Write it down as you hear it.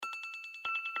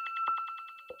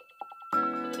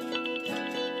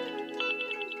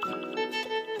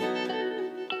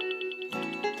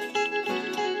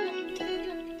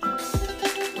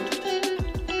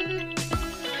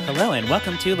Hello and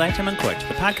welcome to Lifetime Uncorked,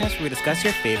 the podcast where we discuss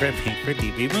your favorite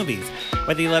made-for-TV movies.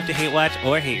 Whether you love to hate watch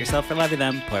or hate yourself for loving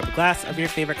them, pour up a glass of your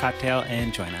favorite cocktail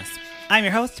and join us. I'm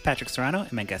your host, Patrick Serrano,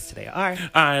 and my guests today are...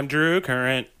 I'm Drew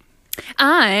Current.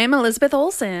 I'm Elizabeth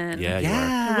Olsen. Yeah, you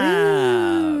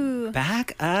Woo.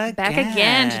 Back again. Back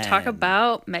again to talk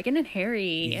about Meghan and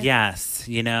Harry. Yes,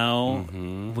 you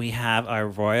know, we have our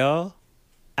royal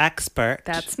expert.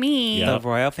 That's me. Yeah. The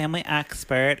royal family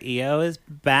expert. EO is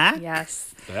back.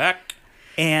 Yes. are. Back.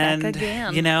 And, Back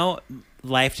again. you know,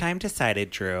 Lifetime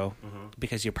decided, Drew,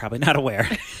 because you're probably not aware,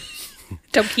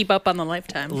 Don't keep up on the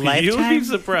Lifetime. You'll Lifetime be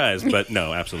surprised, but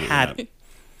no, absolutely had not.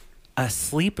 a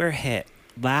sleeper hit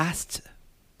last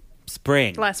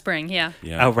spring. Last spring, yeah.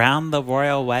 Yeah. Around the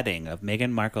royal wedding of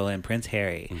Meghan Markle and Prince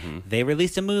Harry. They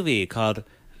released a movie called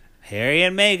Harry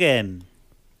and Meghan.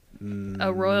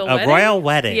 A royal A wedding? royal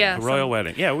wedding. Yeah. A royal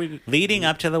wedding. Yeah, we. Leading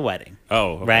up to the wedding.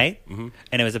 Oh, okay. Right? Mm-hmm.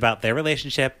 And it was about their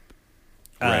relationship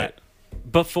Right.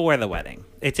 before the wedding.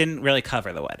 It didn't really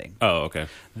cover the wedding. Oh, okay.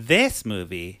 This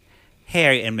movie,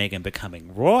 Harry and Meghan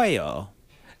Becoming Royal,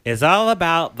 is all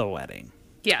about the wedding.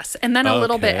 Yes. And then a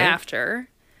little bit Okay. after.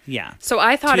 Yeah. So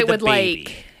I thought To it the would baby.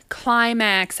 like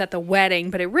climax at the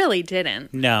wedding, but it really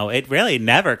didn't. No, it really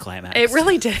never climaxed. It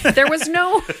really did. There was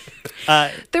no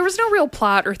real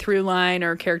plot or through line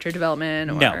or character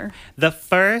development or No. The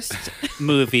first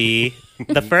movie,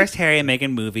 the first Harry and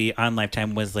Meghan movie on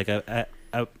Lifetime was like a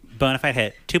bona fide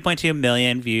hit. 2.2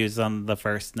 million views on the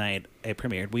first night it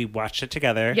premiered. We watched it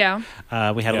together. Yeah.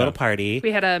 We had a Yeah. little party.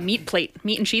 We had a meat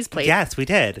and cheese plate. Yes, we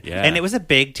did. Yeah. And it was a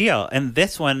big deal. And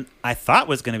this one I thought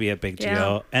was going to be a big Yeah.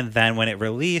 deal. And then when it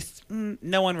released,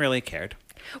 no one really cared.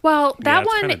 Well, that it's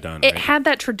one, kinda done, it right? had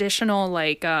that traditional,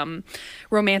 like,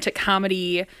 romantic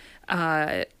comedy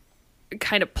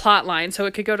kind of plot line. So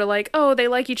it could go to, like, oh, they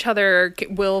like each other.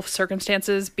 Will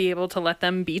circumstances be able to let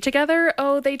them be together?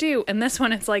 Oh, they do. And this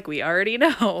one, it's like, we already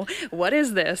know. What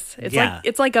is this?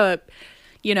 It's like a,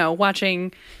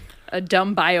 watching a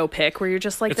dumb biopic where you're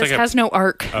just like, It's this like a- has no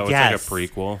arc. Oh, it's Yes. like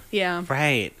a prequel. Yeah.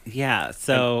 Right. Yeah.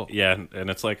 So Yeah, and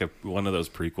it's like one of those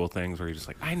prequel things where you're just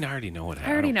like, I already know what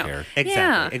happened. I already don't know. care. exactly.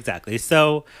 Yeah. Exactly.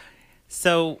 So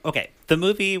okay. The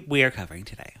movie we are covering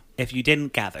today, if you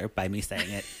didn't gather by me saying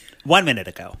it 1 minute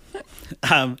ago,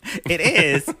 it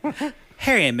is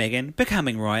Harry and Meghan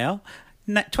Becoming Royal,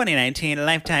 2019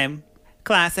 Lifetime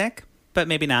classic, but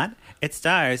maybe not. It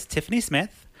stars Tiffany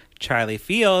Smith, Charlie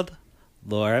Field,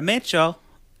 Laura Mitchell,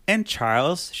 and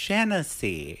Charles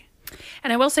Shaughnessy.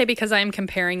 And I will say, because I'm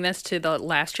comparing this to the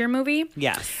last year movie,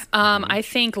 Yes. I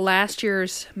think last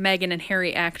year's Meghan and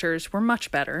Harry actors were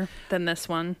much better than this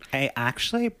one. I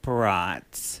actually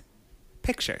brought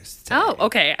pictures today Oh,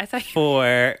 okay. I thought for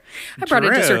I brought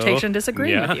Drew. a dissertation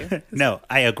disagreeing Yeah. with you. No,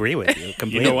 I agree with you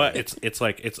completely. You know what? It's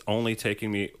like it's only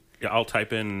taking me. I'll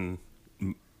type in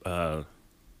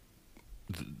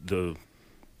the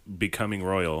Becoming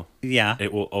Royal. Yeah.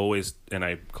 It will always, and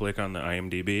I click on the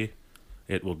IMDb.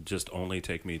 It will just only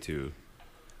take me to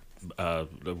the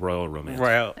Royal Romance.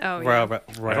 Royal. Oh, yeah.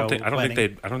 Royal. I don't think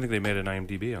they made an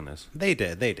IMDb on this. They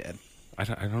did. I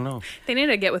don't know. They need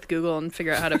to get with Google and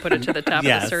figure out how to put it to the top of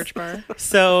Yes. the search bar.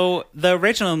 So the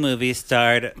original movie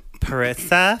starred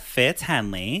Parissa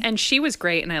Fitz-Henley. And she was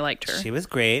great, and I liked her. She was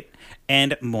great.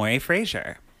 And Maury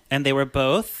Fraser. And they were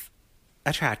both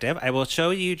attractive. I will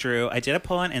show you, Drew. I did a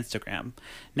poll on Instagram.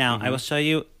 Now, I will show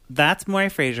you. That's Maury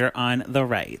Fraser on the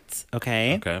right.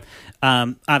 Okay? Okay.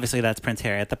 Obviously, that's Prince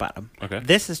Harry at the bottom. Okay.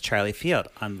 This is Charlie Field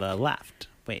on the left.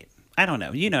 Wait. I don't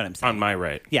know. You know what I'm saying. On my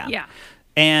right. Yeah. Yeah.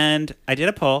 And I did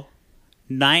a poll.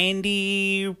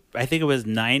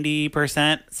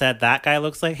 90% said that guy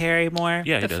looks like Harry more.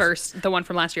 Yeah, he does. The one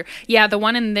from last year. Yeah, the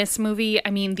one in this movie,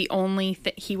 I mean, the only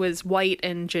he was white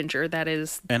and ginger. That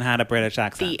is And had a British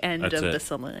accent. the end That's of it. the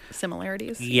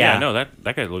similarities. Yeah. No,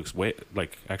 that guy looks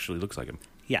actually looks like him.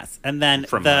 Yes. And then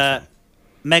From the last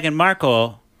Meghan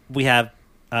Markle, we have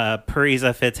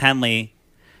Parissa Fitz-Henley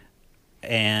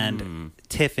and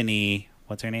Tiffany,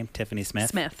 what's her name? Tiffany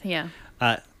Smith? Smith, yeah.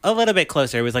 A little bit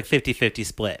closer. It was like 50-50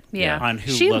 split Yeah. on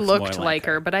who she looks looked more like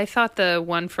her, but I thought the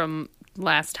one from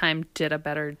last time did a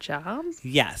better job.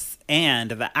 Yes.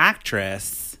 And the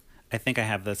actress, I think I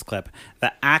have this clip.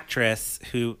 The actress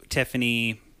who,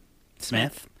 Tiffany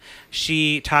Smith,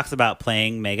 she talks about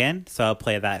playing Meghan. So I'll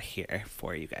play that here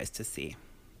for you guys to see.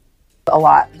 A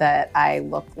lot that I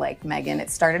looked like Meghan.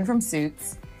 It started from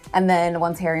Suits. And then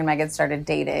once Harry and Meghan started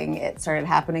dating, it started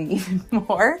happening even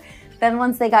more. Then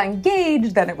once they got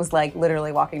engaged, then it was like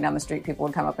literally walking down the street, people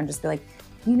would come up and just be like,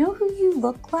 you know who you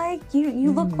look like?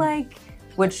 You look like,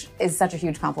 which is such a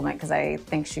huge compliment because I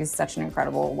think she's such an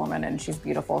incredible woman and she's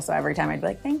beautiful. So every time I'd be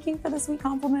like, thank you for the sweet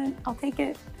compliment. I'll take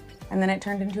it. and then it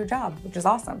turned into a job, which is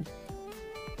awesome.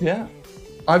 Yeah.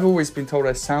 I've always been told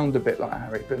I sound a bit like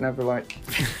Harry, but never like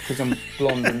because I'm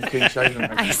blonde and clean shaven.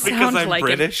 I sound I'm like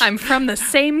British? him. I'm from the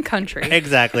same country.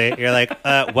 Exactly. You're like,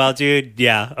 well, dude,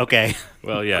 yeah, okay.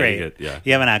 Well, yeah, Great. you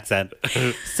You have an accent.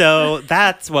 So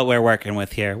that's what we're working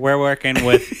with here. We're working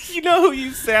with... You know who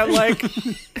you sound like?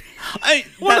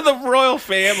 One of the royal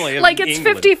family. Of Like it's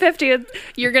England. 50-50.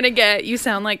 You're going to get, you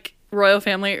sound like royal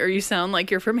family or you sound like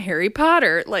you're from Harry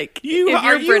Potter. Like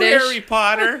if you're British. Harry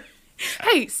Potter?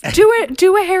 Hey,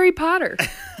 do a Harry Potter.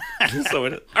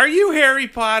 Are you Harry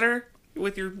Potter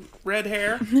with your red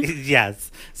hair?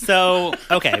 Yes. So,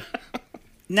 okay.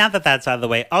 Now that that's out of the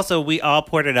way, also we all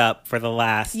poured it up for the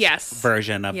last Yes.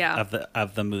 version of Yeah.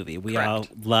 of the movie. We Correct. all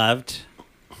loved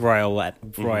royal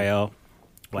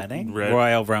wedding,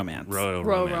 royal romance, Royal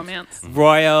Royal romance. romance.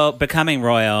 royal becoming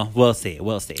royal. We'll see.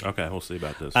 Okay, we'll see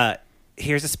about this.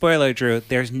 Here's a spoiler, Drew.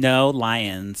 There's no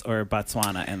lions or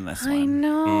Botswana in this I one.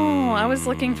 know. I was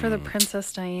looking for the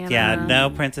Princess Diana. Yeah,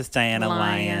 no Princess Diana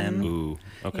lion. Ooh,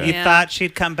 okay. You Yeah. thought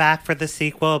she'd come back for the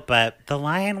sequel, but the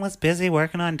lion was busy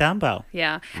working on Dumbo.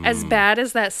 Yeah. As bad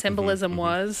as that symbolism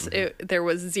was, there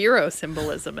was zero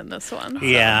symbolism in this one.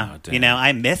 Yeah, damn. you know,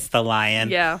 I miss the lion.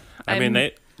 Yeah. I mean,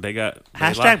 they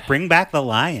Hashtag bring back the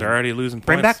lion. They're already losing points.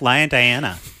 Bring back Lion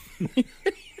Diana.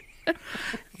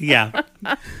 Yeah.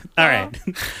 All right.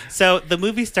 So the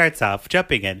movie starts off,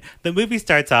 jumping in, the movie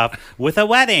starts off with a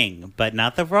wedding, but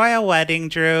not the royal wedding,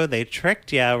 Drew. They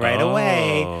tricked you right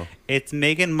away. Oh. It's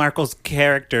Meghan Markle's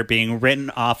character being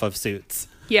written off of Suits.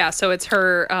 Yeah, so it's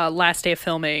her last day of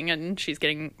filming, and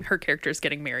her character's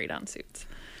getting married on Suits.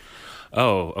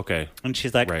 Oh, okay. And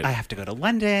she's like, Right. I have to go to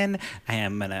London. I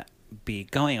am going to be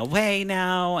going away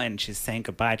now. And she's saying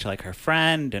goodbye to like her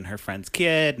friend and her friend's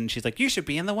kid. And she's like, you should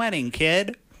be in the wedding,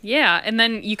 kid. Yeah, and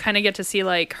then you kind of get to see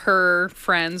like her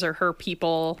friends or her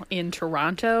people in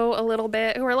Toronto a little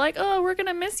bit who are like, "Oh, we're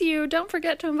gonna miss you. Don't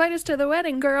forget to invite us to the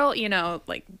wedding, girl." You know,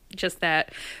 like just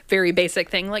that very basic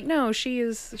thing. Like, no, she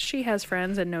has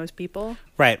friends and knows people.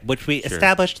 Right, which we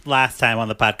established last time on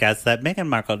the podcast that Meghan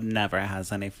Markle never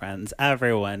has any friends.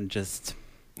 Everyone just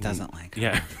doesn't like her.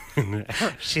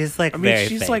 Yeah. She's like I mean, very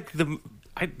she's fake. like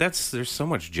there's so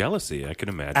much jealousy, I can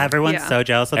imagine. Everyone's Yeah. so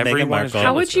jealous of Meghan Everyone is Markle.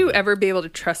 How jealous. would you of her. ever be able to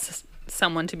trust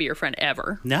someone to be your friend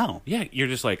ever? No. Yeah, you're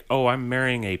just like, oh, I'm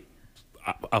marrying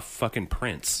a fucking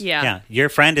prince. Yeah. Yeah, your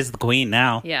friend is the queen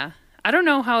now. Yeah. I don't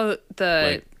know how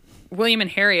William and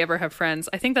Harry ever have friends.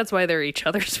 I think that's why they're each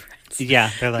other's friends. Yeah,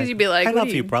 they're like, you'd be like, I what love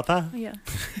do you, you- brother. Yeah.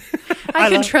 I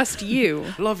can love- trust you.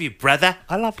 Love you, brother.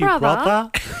 I love you, Brother.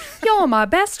 brother. You're my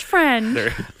best friend.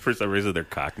 For some reason, they're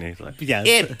Cockney. Like, Yes.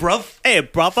 Hey, bruv. Hey,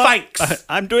 brother. Thanks.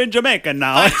 I'm doing Jamaican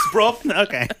now. Thanks, bruv.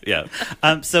 Okay.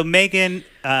 Yeah. So Megan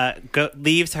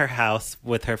leaves her house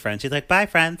with her friends. She's like, "Bye,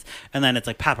 friends," and then it's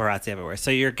like paparazzi everywhere.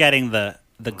 So you're getting the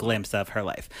glimpse of her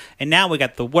life. And now we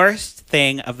got the worst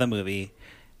thing of the movie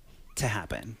to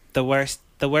happen. The worst,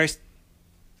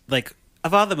 like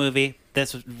of all the movie.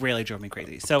 This really drove me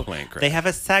crazy. So Plane crash. they have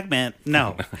a segment.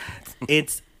 No,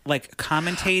 it's like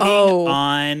commentating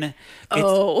on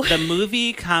the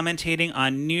movie, commentating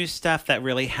on new stuff that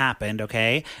really happened.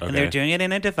 Okay, and they're Okay. doing it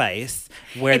in a device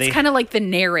where It's they kind of like the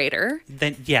narrator,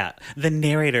 the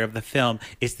narrator of the film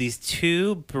is these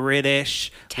two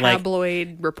British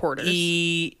tabloid reporters.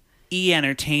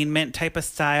 entertainment type of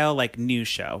style, like news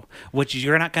show, which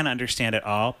you're not going to understand at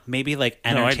all. Maybe like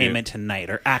I do. Entertainment Tonight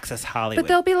or Access Hollywood. But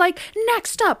they'll be like,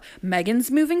 next up, Meghan's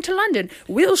moving to London.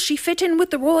 Will she fit in with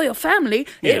the royal family?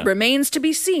 Yeah. It remains to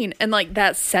be seen. And like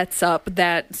that sets up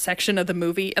that section of the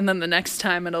movie. And then the next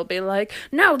time it'll be like,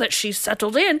 now that she's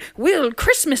settled in, will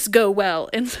Christmas go well?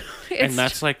 And so And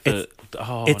that's like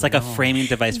it's like a no. framing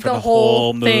device for The the whole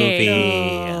whole movie.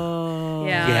 thing.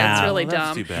 Yeah, Yeah. it's really Well, that's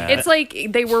dumb. too bad. It's like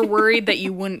they were worried that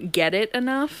you wouldn't get it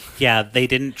enough. Yeah, they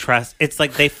didn't trust. It's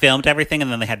like they filmed everything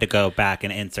and then they had to go back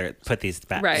and put these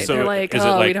back. Right. So They're like, is oh,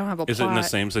 it like, we don't have a Is it in the plot.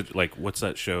 same like what's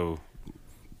that show?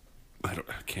 I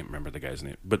can't remember the guy's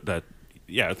name, but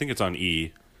I think it's on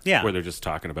E. Yeah. where they're just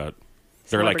talking about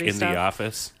they're like Celebrity in stuff. the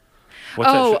office.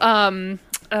 What's that show?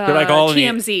 They're like all in the-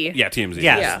 TMZ. yeah, TMZ.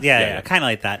 Yes, Yeah. yeah. Kind of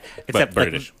like that, except like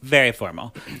British. very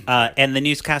formal. And the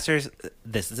newscasters,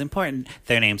 this is important.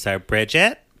 Their names are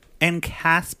Bridget and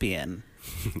Caspian.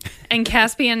 And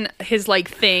Caspian, his like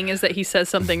thing is that he says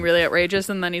something really outrageous,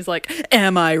 and then he's like,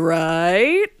 "Am I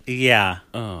right?" Yeah,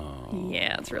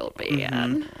 Yeah, it's real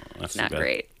bad. That's Not too bad.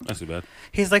 great. That's too bad.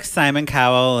 he's like Simon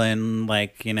Cowell and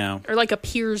like Or like a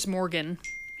Piers Morgan.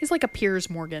 He's like a Piers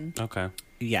Morgan. Okay,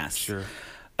 yes. sure.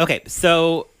 Okay,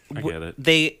 so I get it.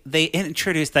 They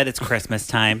introduce that it's Christmas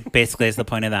time, basically is the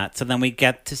point of that. So then we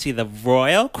get to see the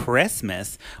Royal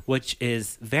Christmas, which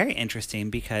is very interesting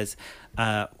because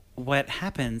what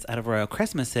happens at a Royal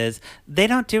Christmas is they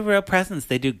don't do real presents,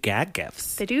 they do gag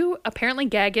gifts. They do apparently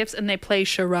gag gifts and they play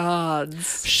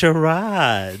charades.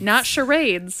 Charades. Not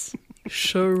charades.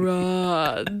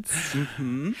 Charades.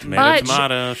 Tomato, But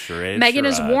tomato, charade, Megan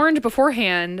is charade. warned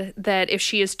beforehand that if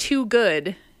she is too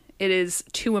good, it is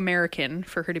too American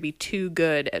for her to be too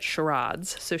good at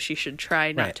charades. So she should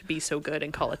try not Right. to be so good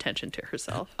and call attention to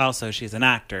herself. Also, she's an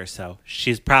actor, so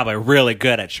she's probably really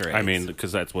good at charades. I mean,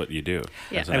 because that's what you do.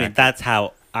 Yeah. as an I mean, actor. that's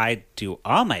how I do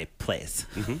all my plays.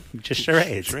 Just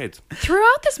charades. charades.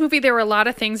 Throughout this movie, there were a lot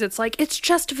of things. It's like, it's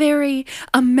just very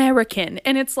American.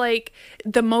 And it's like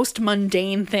the most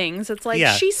mundane things. It's like,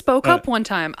 Yeah. she spoke up one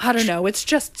time. I don't know. It's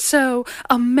just so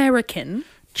American.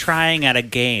 Trying at a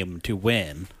game to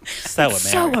win. So American.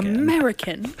 So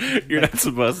American. You're not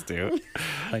supposed to.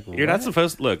 Like, You're not what?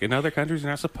 supposed to. Look, in other countries,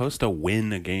 you're not supposed to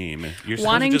win a game. You're supposed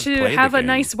Wanting just to play have the a game.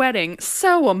 nice wedding.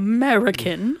 So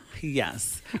American.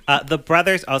 Yes. The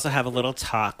brothers also have a little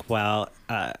talk while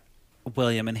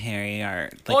William and Harry are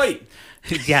like, Oi!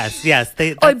 Yes.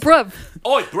 Oi, bruv.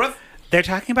 Oi, bruv! They're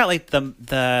talking about like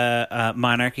the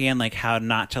monarchy and like how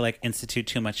not to like institute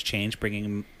too much change,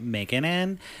 bringing Meghan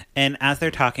in. And as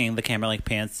they're talking, the camera like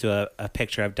pans to a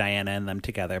picture of Diana and them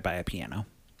together by a piano.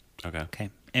 Okay. Okay,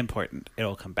 important.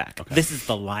 It'll come back. This is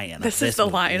the lion. of This is the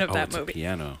movie. lion of Oh, that it's movie. a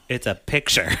piano. It's a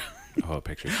picture Oh, a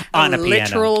picture. on a piano.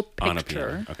 literal On a picture.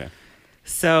 piano. Okay.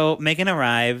 So Megan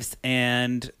arrives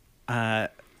and her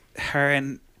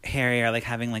and Harry are like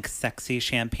having like sexy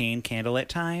champagne candlelit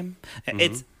time.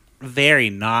 It's very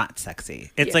not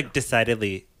sexy. It's Yeah. like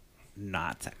decidedly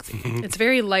not sexy. It's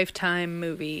very Lifetime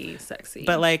movie sexy.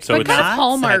 But like So but it's kind of not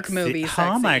Hallmark sexy. movie sexy.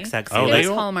 Hallmark sexy. Oh, It they is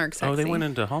all- Hallmark sexy. Oh, they went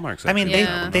into Hallmark. I mean,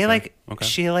 Yeah. they like Okay.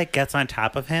 she like gets on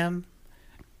top of him,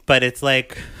 but it's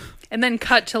like And then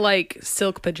cut to like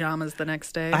silk pajamas the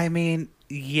next day. I mean,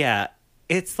 yeah,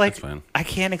 it's like That's fine. I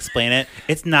can't explain it.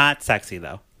 It's not sexy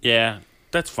though. Yeah,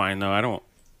 that's fine though. I don't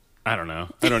know.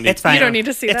 I don't need. It's fine. You don't need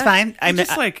to see It's that? fine. I mean,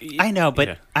 just like- I know, but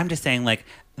yeah. I'm just saying, like,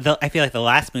 I feel like the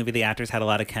last movie, the actors had a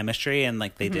lot of chemistry, and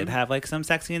like they did have like some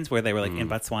sex scenes where they were like in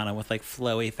Botswana with like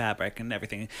flowy fabric and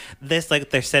everything. This, like,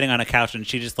 they're sitting on a couch and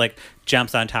she just like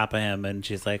jumps on top of him, and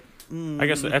she's like, I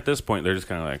guess at this point they're just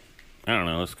kind of like, I don't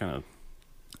know. Let's kind of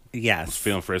yes,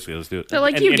 feeling frisky. Let's do it. They're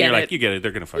like, and, you and get you're it. Like, you get it.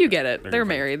 They're gonna fuck. You get it. They're They're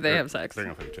gonna fuck. married. They They're- have sex. They're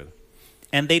gonna fuck each other.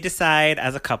 and they decide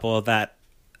as a couple that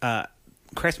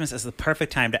Christmas is the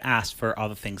perfect time to ask for all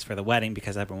the things for the wedding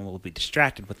because everyone will be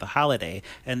distracted with the holiday,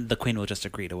 and the queen will just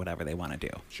agree to whatever they want to do.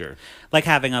 Sure. Like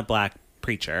having a black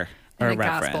preacher or And a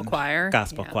reverend. gospel choir.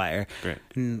 Gospel Yeah. choir. Great.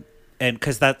 And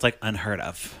because that's like unheard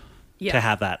of Yeah. to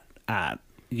have that at,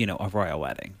 a royal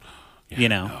wedding. You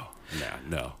know?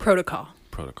 No. Protocol,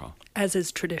 Protocol. as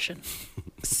is tradition.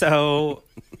 So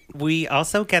we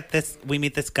also we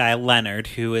meet this guy, Leonard,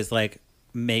 who is like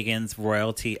Megan's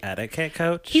royalty etiquette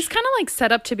coach. He's kind of like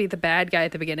set up to be the bad guy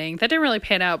at the beginning. That didn't really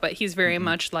pan out, but he's very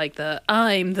much like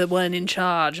I'm the one in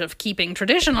charge of keeping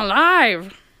tradition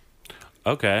alive.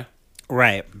 Okay.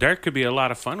 right. There could be a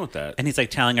lot of fun with that. And he's like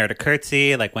telling her to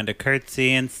curtsy, like when to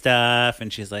curtsy and stuff.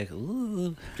 And she's like,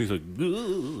 ooh. She's like,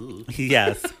 "Ooh."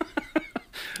 Yes.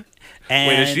 And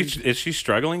Wait, is she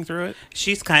struggling through it?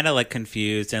 she's kind of like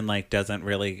confused and like doesn't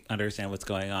really understand what's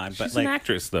going on. But She's like, an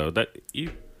actress, though.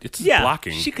 It's yeah,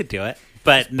 blocking. she could do it.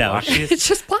 But no, blocking. It's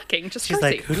just blocking. Just she's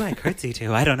curtsy. like, who do I curtsy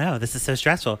to? I don't know. This is so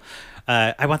stressful.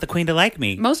 I want the queen to like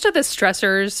me. Most of the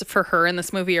stressors for her in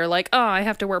this movie are like, oh, I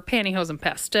have to wear pantyhose and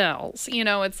pastels.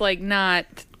 It's like not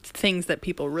things that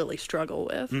people really struggle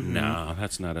with. No,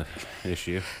 that's not a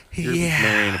issue. You're Yeah.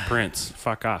 marrying a prince.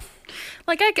 Fuck off.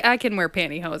 Like I can wear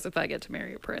pantyhose if I get to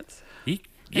marry a prince Yeah.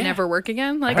 and never work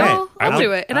again. Like Right. I'll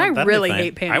do it. And I that'd be really fine.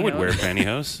 hate pantyhose. I would wear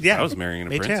pantyhose. Yeah, I was marrying a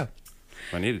me prince. too.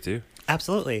 If I needed to.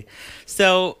 Absolutely.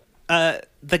 So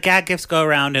the gag gifts go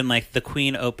around, and like the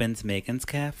queen opens Megan's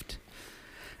gift.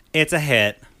 It's a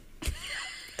hit.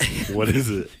 What is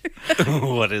it?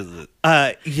 What is it?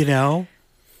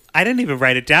 I didn't even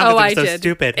write it down Oh, because I it was so did.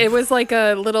 stupid. It was like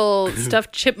a little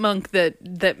stuffed chipmunk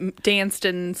that danced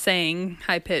and sang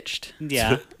high pitched,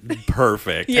 yeah.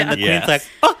 Perfect. Yeah. And the queen's like,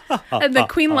 oh, and the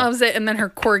queen loves it. And then her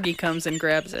corgi comes and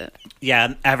grabs it. yeah.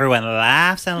 And everyone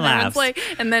laughs and And laughs. everyone's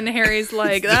like, and then Harry's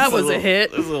like, "That was a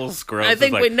hit." This little scrub. I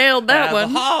think we nailed that "Have one.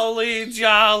 a holly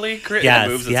jolly Christmas. Yes,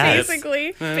 Moves its yes. hips.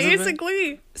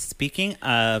 Basically. Speaking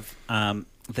of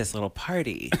this little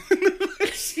party,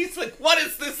 She's like, what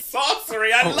is this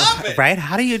sorcery? I love it. right?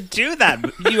 How do you do that,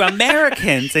 you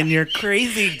Americans and your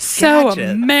crazy So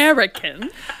gadgets? American.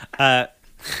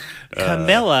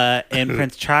 Camilla and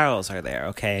Prince Charles are there,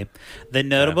 okay? The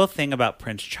notable thing about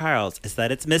Prince Charles is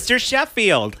that it's Mr.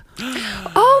 Sheffield.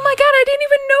 Oh my god, I didn't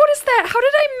even notice that. How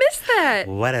did I miss that?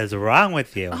 What is wrong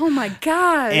with you? Oh my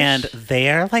gosh. And they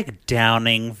are like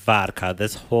downing vodka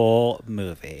this whole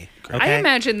movie. I Okay?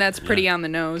 imagine that's pretty on the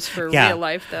nose for Yeah. real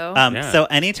life, though. Yeah. So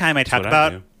anytime I talk what I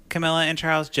about do. Camilla and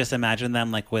Charles, just imagine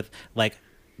them like with like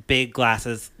big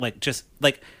glasses, like just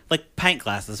like pint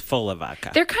glasses full of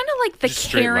vodka. They're kind of like the Just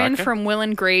straight Karen vodka? from Will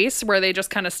and Grace, where they just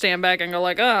kind of stand back and go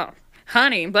like, "Oh,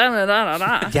 honey, blah blah blah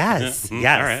blah." blah. Yes,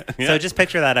 yes. All right. Yeah. So just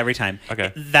picture that every time.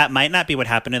 Okay. That might not be what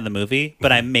happened in the movie,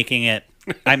 but I'm making it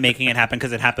happen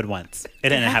because it happened once. It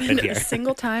didn't happen A here.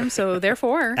 single time, so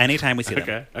therefore. Anytime we see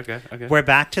them. Okay. We're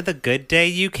back to the Good Day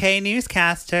UK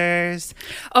newscasters.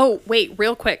 Oh, wait,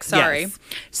 real quick. Sorry. Yes.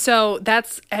 So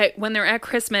that's when they're at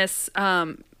Christmas.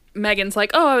 Megan's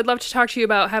like, "Oh, I would love to talk to you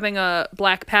about having a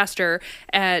black pastor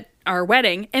at our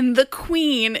wedding." And the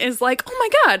Queen is like, "Oh my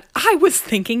God, I was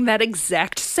thinking that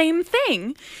exact same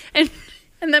thing."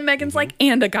 And then Megan's like,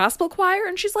 "And a gospel choir?"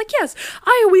 And she's like, "Yes,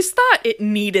 I always thought it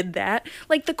needed that."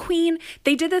 Like the Queen,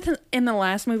 they did that in the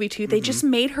last movie too. They just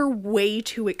made her way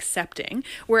too accepting,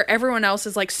 where everyone else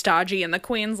is like stodgy, and the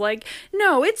Queen's like,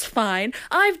 "No, it's fine.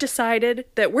 I've decided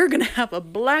that we're gonna have a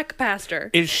black pastor."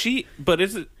 Is she? But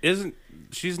isn't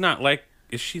she's not like?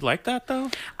 Is she like that though?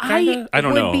 I Kinda? I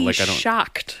don't would know. be Like I don't.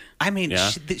 shocked. I mean,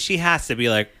 Yeah. she has to be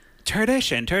like,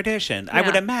 tradition. I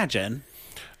would Yeah. imagine.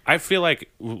 I feel like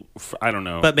I don't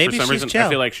know. But maybe for some she's reason chill. I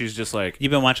feel like she's just like You've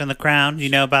been watching The Crown. You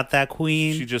know about that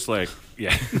queen. she just like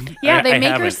yeah. Yeah, they I make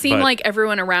her haven't, seem but- like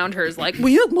everyone around her is like,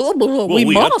 we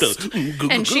we got must. to-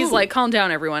 And she's like, calm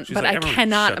down, everyone. But like, I everyone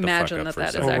cannot shut the fuck imagine up that for a that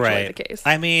is second. actually right. the case.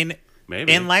 I mean,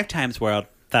 Maybe. in Lifetime's world,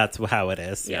 that's how it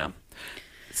is. Yeah.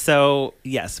 So,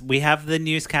 yes, we have the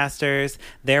newscasters.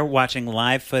 They're watching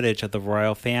live footage of the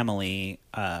royal family.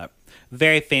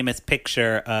 Very famous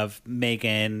picture of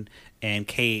Meghan and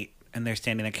Kate. And they're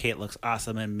standing there. Kate looks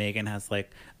awesome. And Meghan has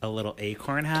like a little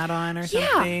acorn hat on or Yeah,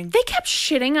 something. they kept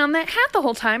shitting on that hat the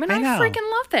whole time, and I I, know. freaking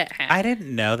love that hat. I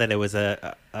didn't know that it was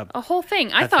a whole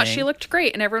thing. I A thought thing? she looked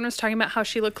great, and everyone was talking about how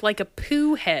she looked like a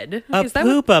poo head. Is that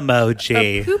poop what- emoji.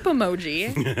 a poop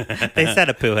emoji? They said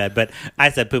a poo head, but I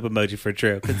said poop emoji for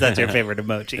Drew because that's your favorite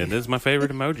emoji. It is my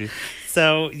favorite emoji.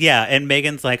 So yeah, and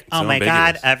Megan's like, "Oh So my god,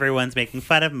 ambiguous. everyone's making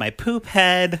fun of my poop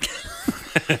head,"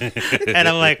 and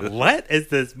I'm like, "What is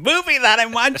this movie that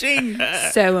I'm watching?"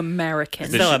 So American.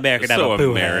 So American to have So a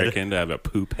poo head. American to have a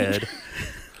poop head.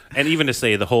 And even to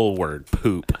say the whole word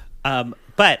poop.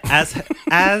 But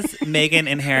as Megan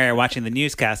and Harry are watching the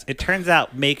newscast, it turns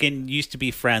out Megan used to be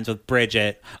friends with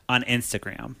Bridget on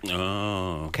Instagram.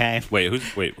 Oh. Okay. Who's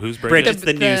Bridget? Bridget's the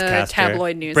The newscaster.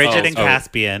 tabloid newscaster. Bridget and Oh,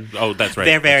 Caspian. Oh, that's right.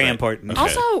 They're very that's right. important. Okay.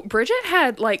 Also, Bridget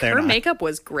had like They're her not. makeup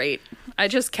was great. I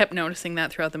just kept noticing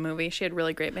that throughout the movie. She had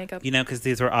really great makeup. You know, because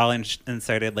these were all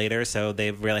inserted later, so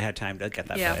they've really had time to get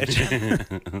that Yeah.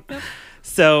 footage.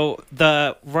 So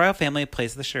the royal family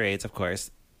plays the charades, of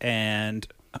course, and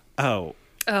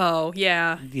Oh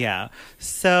yeah. yeah.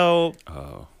 So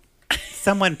Oh.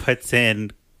 someone puts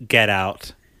in "Get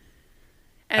Out"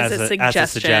 As, a as a suggestion.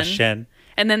 suggestion.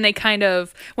 And then they kind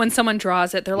of, when someone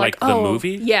draws it, they're like, Like the oh,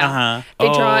 movie? Yeah. Uh-huh. They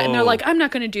draw it and they're Oh. like, I'm not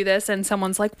going to do this. And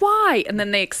someone's like, why? And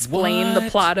then they explain the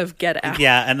What? plot of Get Out.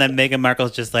 Yeah, and then Meghan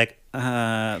Markle's just like,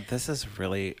 this is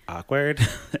really awkward,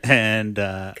 and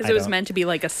Because it was meant to be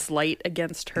like a slight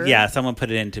against her. Yeah, someone put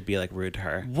it in to be like rude to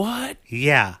her. What?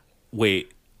 Yeah,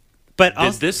 Wait. but Did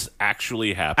also, this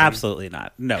actually happen? absolutely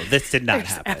not. No, this did not There's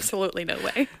happen. absolutely no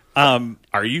way.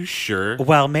 Are you sure?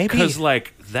 Well, maybe Because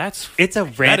like that's it's a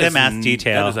that random is ass n-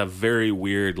 detail. That is a very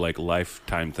weird like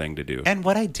lifetime thing to do. And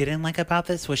what I didn't like about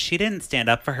this was she didn't stand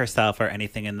up for herself or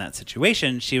anything in that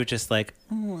situation. She was just like,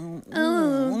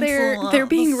 Oh, they're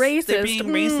being racist. They're being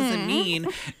racist and mean.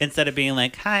 Instead of being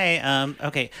like, hi,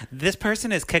 okay, this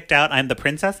person is kicked out. I'm the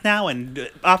princess now, and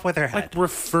off with her head. Like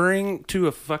referring to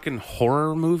a fucking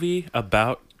horror movie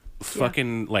about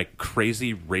fucking like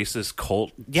crazy racist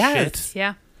cult Yes. shit.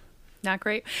 Yeah. Not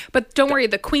great. But don't worry,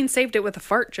 the queen saved it with a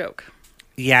fart joke.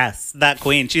 Yes, that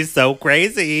queen. She's so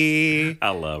crazy. I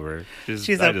love her. She's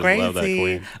I so just crazy. love that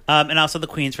queen. And also, the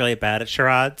queen's really bad at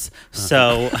charades.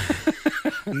 So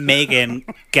Megan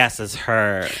guesses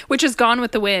her. Which is Gone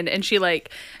with the Wind, and she like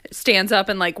stands up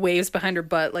and like waves behind her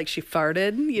butt like she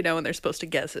farted, you know, and they're supposed to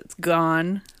guess it's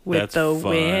Gone with That's the fun.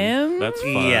 Wind. That's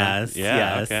fun. Yes, Yeah.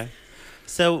 yes. Okay.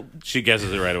 So She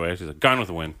guesses it right away. She's like, "Gone with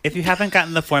the Wind." if you haven't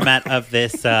gotten the format of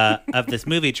this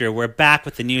movie, Drew, we're back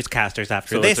with the newscasters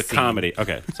after So this it's a scene. comedy.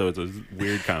 Okay, so it's a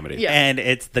weird comedy. Yeah. And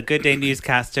it's the Good Day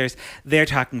newscasters. They're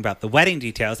talking about the wedding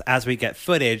details as we get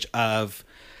footage of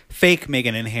fake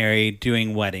Meghan and Harry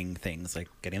doing wedding things, like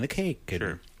getting the cake. And,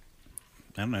 Sure.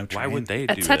 I don't know. Why trying- would they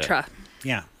do Etc.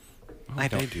 Yeah. that? I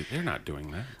don't. They're not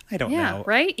doing that. I don't Yeah, know.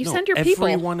 right? You No, send your people.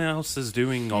 Everyone else is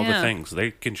doing all the Yeah. things.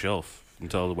 They can chill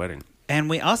until the wedding. And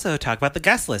we also talk about the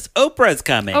guest list. Oprah's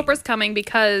coming. Oprah's coming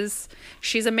because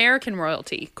she's American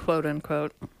royalty, quote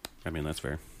unquote. I mean, that's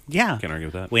fair. Yeah. Can't argue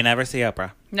with that. We never see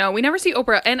Oprah. No, we never see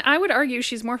Oprah. And I would argue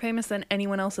she's more famous than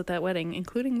anyone else at that wedding,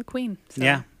 including the Queen. So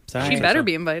Yeah. Sorry. She better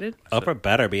be invited. Oprah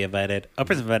better be invited.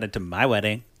 Oprah's invited to my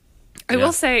wedding. I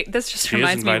will say, this just She is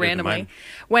reminds me invited to randomly. mine.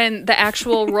 When the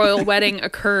actual royal wedding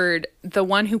occurred, the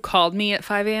one who called me at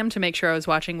 5 a.m. to make sure I was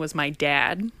watching was my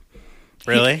dad.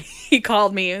 Really? He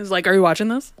called me. He was like, "Are you watching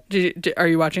this? Are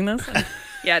you watching this?" And,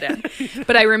 yeah, Dad.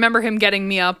 But I remember him getting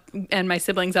me up and my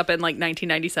siblings up in like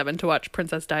 1997 to watch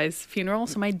Princess Di's funeral.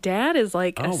 So my dad is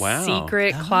like Oh, a wow.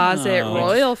 secret closet Oh.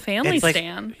 royal family It's like-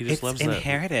 stan. He just It's loves that.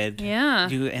 inherited. Yeah.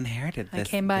 You inherited I this,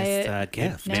 came by this it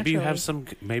gift. now. Maybe you have Naturally.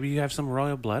 some. Maybe you have some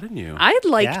royal blood in you. I'd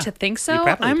like Yeah, to think you so.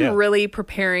 probably I'm do. really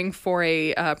preparing for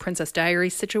a Princess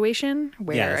Diaries situation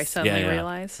where Yes. I suddenly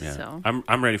realize. Yeah. So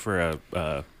I'm ready for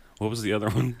a. What was the other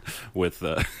one with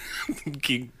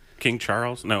King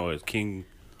Charles? No, it was King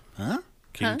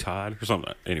Todd or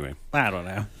something. Anyway, I don't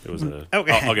know. it was a.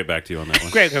 Okay. I'll get back to you on that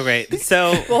one. Great.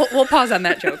 So we'll pause on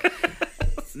that joke.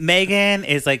 Megan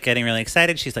is like getting really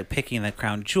excited. She's like picking the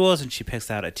crown jewels and she picks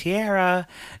out a tiara.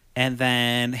 And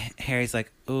then Harry's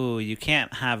like, "Ooh, you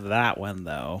can't have that one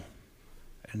though."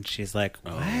 And she's like,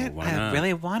 "What? why I not?"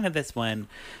 really wanted this one."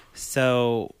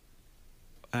 So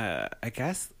I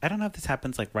guess I don't know if this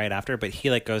happens like right after, but he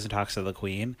like goes and talks to the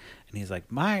queen and he's like,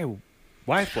 "My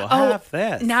wife will have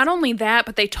this." Not only that,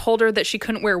 but they told her that she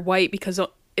couldn't wear white because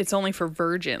it's only for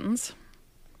virgins.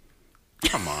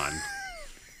 Come on.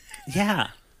 Yeah.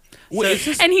 Wait, is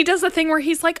this- And he does the thing where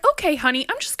he's like, "Okay, honey,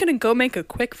 I'm just gonna go make a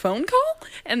quick phone call,"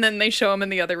 and then they show him in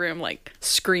the other room like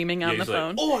screaming on the he's like,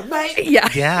 phone. Oh, mate, Yeah,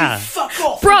 Yeah. fuck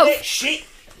off Bro. with that shit.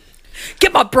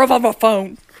 get my bruv on my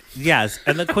phone. Yes,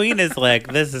 and the queen is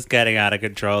like, "This is getting out of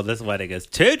control. This wedding is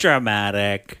too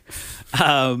dramatic."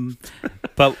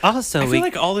 But also, I we feel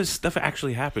like all this stuff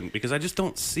actually happened because I just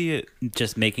don't see it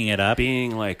just making it up.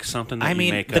 being like something that I you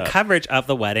mean, make the up. coverage of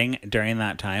the wedding during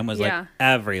that time was Yeah. like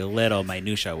every little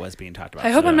minutia was being talked about.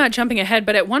 I hope I'm not jumping ahead,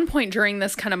 but at one point during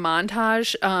this kind of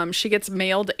montage, she gets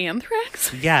mailed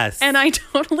anthrax. Yes, And I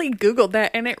totally Googled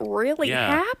that, and it really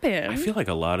Yeah. happened. I feel like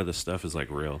a lot of this stuff is like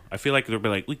real. I feel like they'll be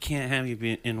like, "We can't have you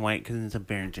be in white because it's a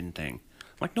Barrington thing."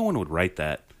 Like, no one would write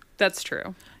that. That's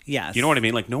true. yes, You know what I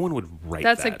mean? Like, no one would write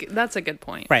That's that. that's a good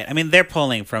point. right? I mean, they're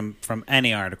pulling from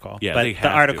any article, Yeah, but they the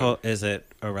have article is it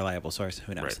a reliable source?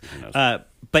 Who knows? Right, who knows?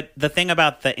 But the thing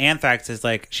about the anthrax is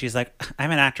like she's like, "I'm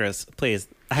an actress, please."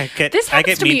 This I happens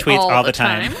get to mean me tweets all all the the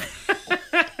time.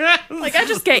 Like I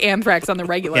just get anthrax on the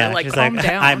regular. Yeah, like she's calm like,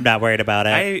 down. I'm not worried about it.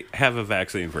 I have a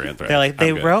vaccine for anthrax. They're like, they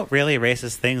I'm good. wrote really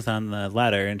racist things on the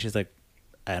letter, and she's like,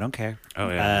 I don't care. Oh,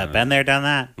 yeah. Been there, done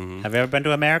that. Have you ever been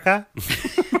to America?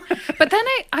 But then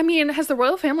I mean, has the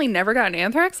royal family never gotten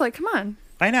anthrax? Like, come on,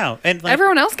 I know. And like,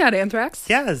 everyone else got anthrax.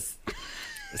 yes.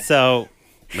 So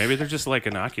Maybe they're just like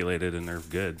inoculated and they're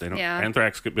good. They don't. Yeah.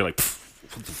 Anthrax could be like.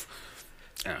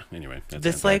 Anyway, that's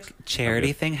this anthrax. like charity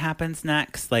I'm good. thing happens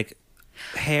next. Like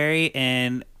Harry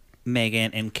and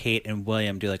Meghan and Kate and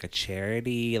William do like a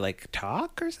charity like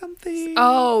talk or something.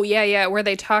 Oh yeah, where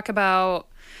they talk about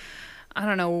I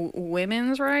don't know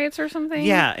women's rights or something.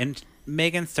 Yeah, and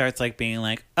Megan starts like being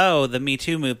like, "Oh, the Me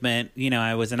Too movement. You know,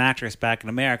 I was an actress back in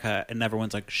America," and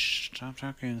everyone's like, "Shh, stop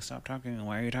talking.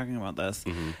 Why are you talking about this?"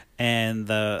 And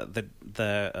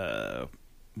the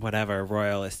whatever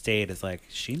royal estate is like,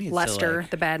 she needs Lester, to like,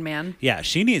 the bad man. yeah,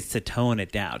 she needs to tone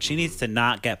it down. She needs to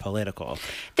not get political.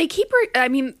 They keep I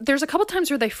mean, there's a couple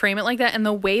times where they frame it like that, and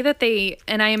the way that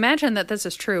and I imagine that this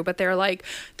is true, but they're like,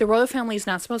 the royal family is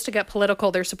not supposed to get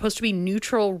political. They're supposed to be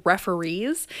neutral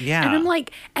referees. Yeah. And I'm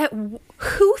like,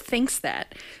 who thinks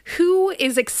that? Who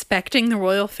is expecting the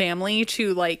royal family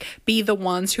to like be the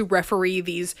ones who referee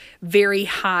these very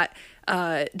hot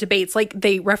debates? Like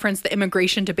they reference the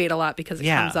immigration debate a lot because it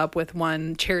Yeah. comes up with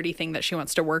one charity thing that she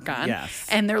wants to work on. Yes.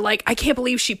 And they're like, I can't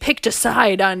believe she picked a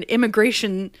side on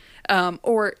immigration,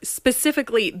 or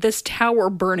specifically this tower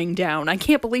burning down. I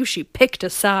can't believe she picked a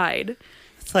side.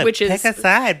 It's like, Which pick is a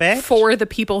side, bitch. For the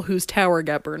people whose tower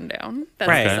got burned down. That's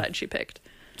Right. the side she picked.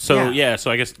 So Yeah.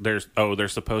 so I guess they're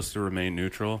supposed to remain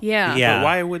neutral. Yeah. Yeah. But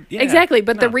why would Exactly.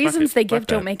 But No, the fuck reasons it. they Fuck give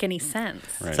don't that. make any sense.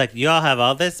 Right. It's like, you all have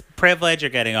all this privilege.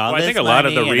 You're getting all Well, I this think a lot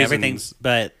of money the and everything, reasons-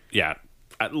 but Yeah,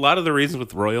 a lot of the reasons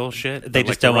with royal shit, They like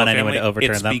just the don't want royal anyone to family,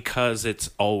 overturn it's them. because it's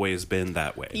always been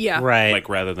that way. Yeah. Right. Like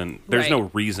rather than there's Right. no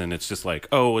reason. It's just like,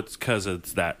 oh, it's because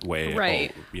it's that way.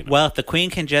 Right. Oh, you know. Well, if the queen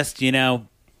can just,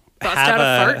 Bust have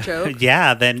out a fart joke.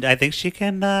 Yeah, then I think she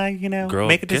can, Girl,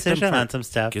 make a get them decision fart- on some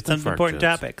stuff, get them some fart important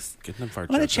jokes. topics. Get them fart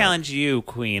I want to jokes challenge you,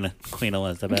 Queen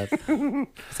Elizabeth.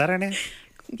 Is that her name?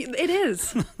 It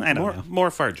is. I don't out. know. More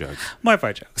fart jokes. More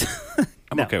fart jokes.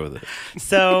 I'm No. okay with it.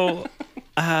 So,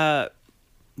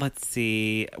 let's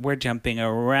see. We're jumping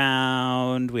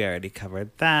around. We already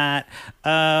covered that.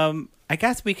 I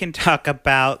guess we can talk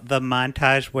about the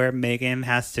montage where Meghan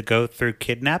has to go through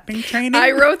kidnapping training.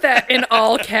 I wrote that in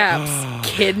all caps.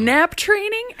 Kidnap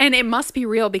training, and it must be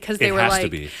real because they It were has to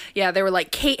like, be. yeah, they were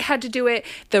like, Kate had to do it.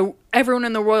 Everyone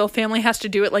in the royal family has to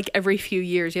do it. Like every few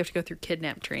years, you have to go through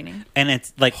kidnap training. And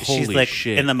it's like she's Holy like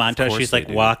shit. in the Of montage, course she's they like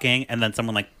do. walking, and then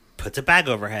someone like puts a bag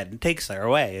over her head and takes her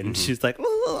away, and she's like,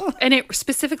 "Ooh." And it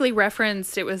specifically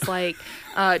referenced it was like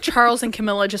Charles and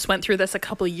Camilla just went through this a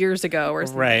couple years ago or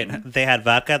something. Right? They had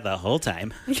vodka the whole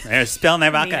time. They're spilling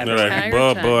their vodka. Yeah. everywhere. They're like, Entire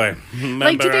oh time. boy, remember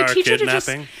Like, did they our teach you to just?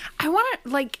 kidnapping? I want to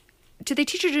like. Did they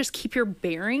teach you to just keep your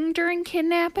bearing during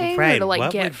kidnapping, or Right, to like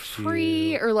what get would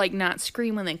free, you- or like not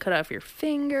scream when they cut off your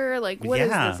finger? Like, what does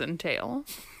Yeah. this entail?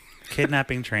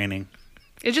 Kidnapping training.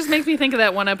 It just makes me think of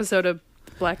that one episode of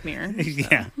Black Mirror.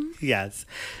 Yeah. Yes.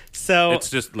 So It's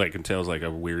just like entails like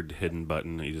a weird hidden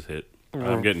button that you just hit.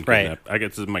 I'm getting Right. kidnapped. I guess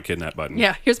this is my kidnap button.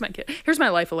 Yeah, here's my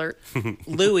life alert.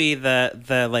 Louis,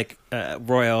 the like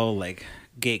royal like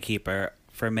gatekeeper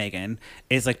for Meghan,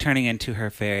 is like turning into her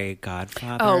fairy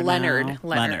godfather. Oh, now.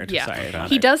 Leonard. Yeah. Sorry.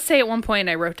 He does say at one point,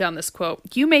 I wrote down this quote,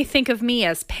 "You may think of me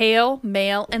as pale,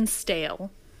 male, and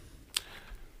stale."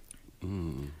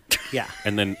 Yeah.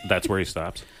 And then that's where he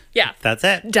stops. Yeah. That's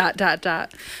it.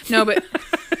 Dot. No, but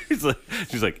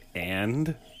She's like,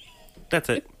 and that's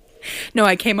it. no,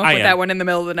 I came up I with am. that one in the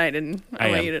middle of the night, and I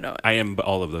I'll let am. you to know it. I am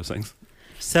all of those things.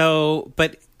 So,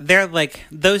 but they're like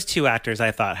those two actors. I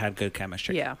thought had good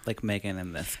chemistry. Yeah. Like Meghan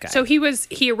and this guy. So he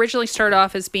originally started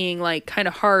off as being like kind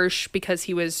of harsh because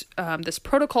he was this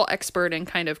protocol expert and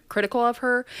kind of critical of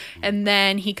her, and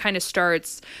then he kind of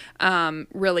starts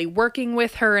really working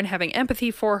with her and having empathy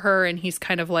for her, and he's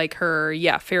kind of like her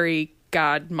fairy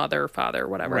godmother, father,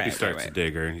 whatever. Right. He starts to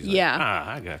dig her, and he's Yeah. like,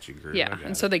 I got you, girl. I Yeah, got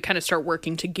and it." so they kind of start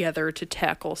working together to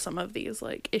tackle some of these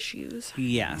like issues,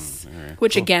 yes.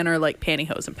 which again are like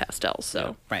pantyhose and pastels.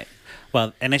 So Right.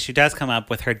 Well, an issue does come up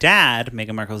with her dad,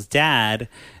 Meghan Markle's dad,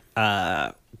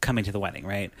 coming to the wedding,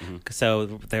 right? So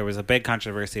there was a big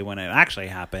controversy when it actually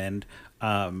happened.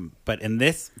 But in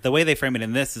this, the way they frame it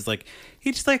in this is like,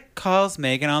 he just like calls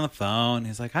Meghan on the phone.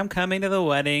 He's like, I'm coming to the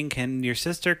wedding. Can your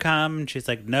sister come? And she's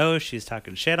like, no, she's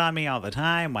talking shit on me all the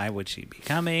time. Why would she be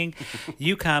coming?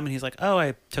 You come. And he's like, oh,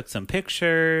 I took some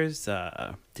pictures.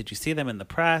 Did you see them in the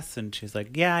press? And she's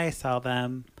like, yeah, I saw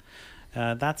them.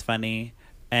 That's funny.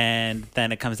 And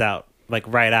then it comes out like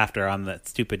right after on the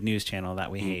stupid news channel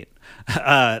that we hate.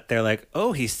 They're like,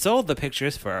 oh, he sold the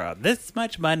pictures for this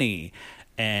much money.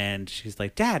 And she's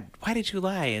like, Dad, why did you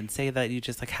lie and say that you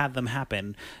just like had them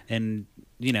happen? And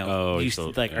you know, Oh, he you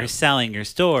sold- like yeah. are selling your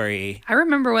story. I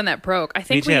remember when that broke. I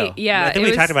think Me too. I think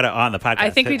we talked about it on the podcast. I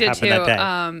think we It did happened too.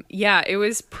 that day. Yeah, it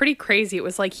was pretty crazy. It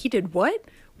was like he did what?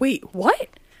 Wait, what?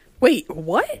 Wait,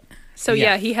 what? So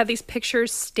Yeah. yeah, he had these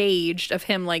pictures staged of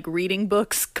him like reading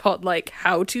books called like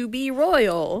How to Be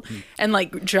Royal and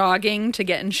like jogging to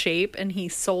get in shape, and he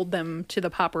sold them to the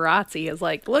paparazzi as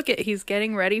like, look at he's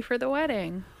getting ready for the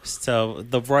wedding. So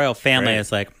the royal family Right.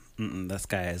 is like, this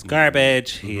guy is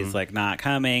garbage. He's like not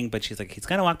coming. But she's like, he's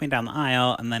going to walk me down the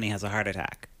aisle. And then he has a heart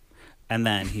attack. And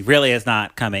then he really is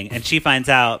not coming. And she finds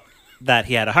out that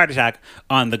he had a heart attack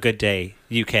on the Good Day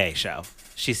UK show.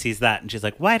 She sees that and she's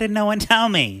like, why did no one tell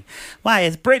me? Why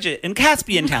is Bridget and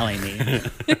Caspian telling me?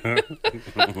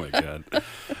 Oh my god.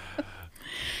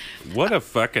 What a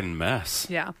fucking mess.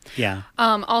 Yeah. Yeah.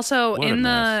 Also, What a in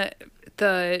mess.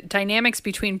 the dynamics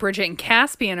between Bridget and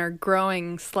Caspian are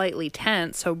growing slightly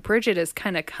tense. So Bridget is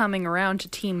kind of coming around to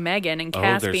Team Megan, and Oh,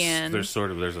 Caspian. there's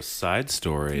a side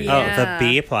story. Yeah. Oh, the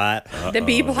B plot. The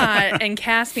B plot, and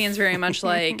Caspian's very much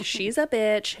like, she's a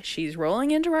bitch. She's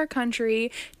rolling into our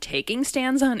country, taking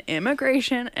stands on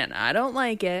immigration, and I don't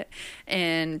like it.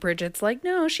 And Bridget's like,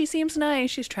 no, she seems nice.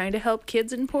 She's trying to help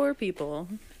kids and poor people.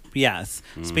 Yes.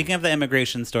 Speaking of the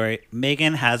immigration story,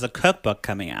 Megan has a cookbook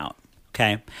coming out.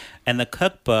 Okay. And the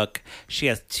cookbook, she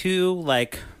has 2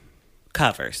 like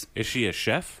covers. Is she a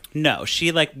chef? No,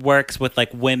 she like works with like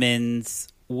women's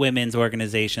women's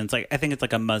organizations. Like I think it's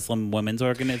like a Muslim women's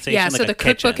organization. Yeah, like so a the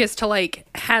cookbook kitchen. is to like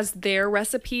has their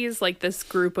recipes, like this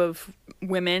group of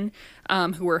women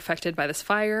who were affected by this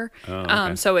fire.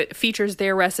 okay. So it features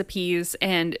their recipes,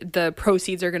 and the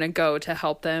proceeds are going to go to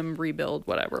help them rebuild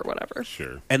whatever.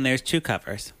 Sure. And there's two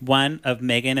covers. One of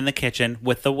Megan in the kitchen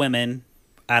with the women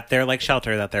at their like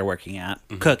shelter that they're working at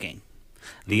cooking.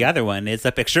 The other one is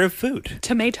a picture of food.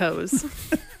 Tomatoes.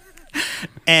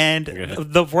 And Okay.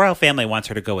 the royal family wants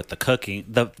her to go with the cooking,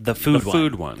 the food The one.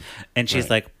 food one. And she's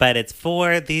Right. like, but it's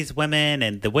for these women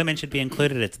and the women should be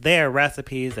included. It's their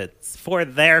recipes. It's for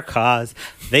their cause.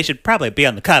 They should probably be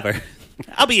on the cover.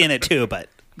 I'll be in it too, but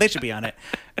they should be on it.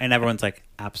 And everyone's like,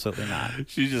 absolutely not.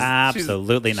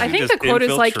 Absolutely not. I think just the quote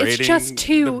is like, it's just infiltrating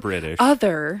too the British.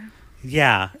 other.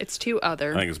 Yeah. It's too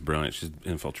other. I think it's brilliant. She's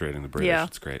infiltrating the British. Yeah.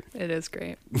 It's great. It is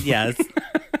great. Yes.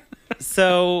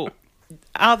 So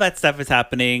all that stuff is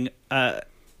happening.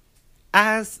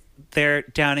 As they're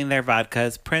downing their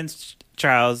vodkas, Prince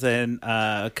Charles and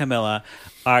Camilla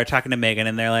are talking to Meghan,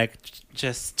 and they're like,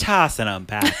 just tossing them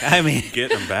back. I mean, Get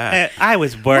them back. I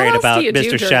was worried else about do you do Mr.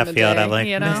 during the Sheffield. day, I'm like,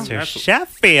 you know? Mr. That's-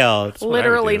 Sheffield. what I would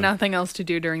Literally do. nothing else to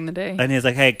do during the day. And he's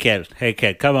like, hey, kid,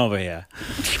 come over here.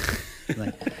 He's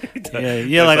like, yeah,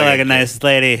 you That's look like like a a nice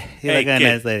lady. You Hey, look like a kid.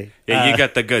 nice lady. Yeah, you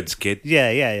got the goods, kid. Yeah.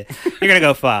 You're going to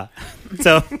go far.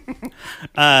 So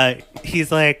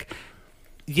he's like,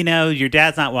 you know, your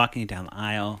dad's not walking you down the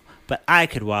aisle, but I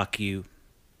could walk you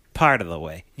part of the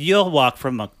way. You'll walk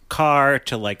from the car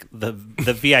to like the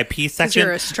VIP 'Cause section.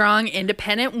 you're a strong,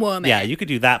 independent woman. Yeah, you could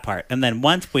do that part. And then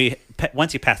once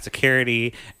you pass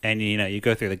security and you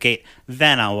go through the gate,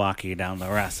 then I'll walk you down the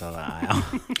rest of the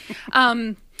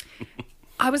aisle.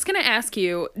 I was going to ask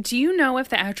you, do you know if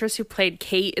the actress who played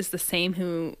Kate is the same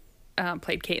who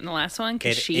played Kate in the last one?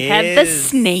 Because It she had the is-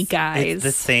 snake eyes. It's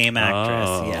the same actress.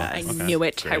 Oh. Yes. I Okay, knew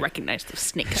it. I great. recognized the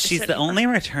snake eyes. She's the only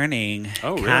returning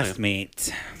Oh, really?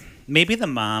 castmate. Maybe the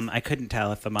mom. I couldn't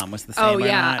tell if the mom was the same Oh, or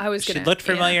yeah, not. I was She gonna- looked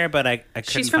familiar, yeah. but I couldn't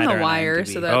She's from find The her on Wire,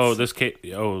 IMDb. so that- Oh, this Kate.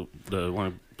 Oh, the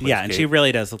one. Who plays Yeah, and Kate. she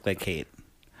really does look like Kate.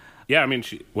 Yeah, I mean,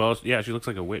 she looks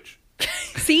like a witch.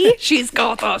 See? She's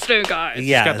got the snake eyes.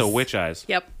 Yeah. She's got the witch eyes.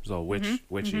 Yep. It's all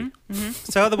witchy.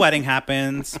 So the wedding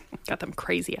happens. Got them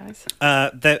crazy eyes.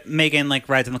 That Megan like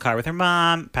rides in the car with her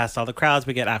mom, past all the crowds.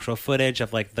 We get actual footage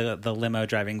of like the limo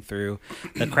driving through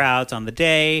the crowds on the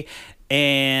day.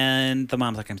 And the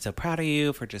mom's like, I'm so proud of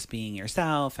you for just being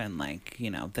yourself. And like,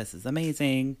 this is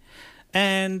amazing.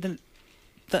 And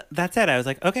that's it. I was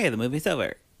like, okay, the movie's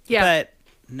over. Yeah. But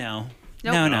no.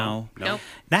 Nope. No. Nope.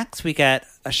 Next, we get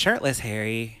a shirtless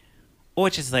Harry,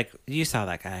 which is like, you saw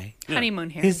that guy. Honeymoon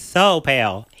hair. He's so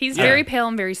pale. He's Yeah. very pale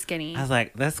and very skinny. I was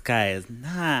like, this guy is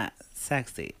not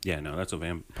sexy. Yeah, no, that's a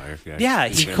vampire guy. Yeah,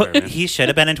 He's a he vampire man. he should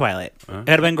have been in Twilight. It would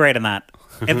have been great in that.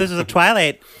 If this was a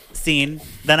Twilight scene,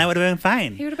 then I would have been He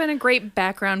fine. would have been a great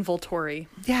background Volturi.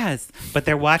 Yes, but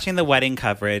they're watching the wedding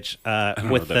coverage know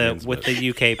with what that the means, with but the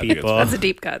UK think it's people, That's a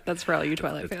deep cut. That's for all you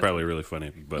Twilight It's fans. probably really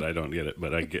funny, but I don't get it.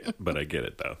 But I get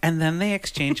it though. and then they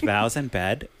exchange vows in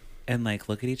bed and like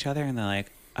look at each other and they're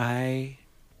like, "I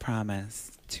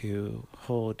promise to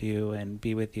hold you and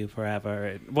be with you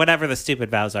forever." Whatever the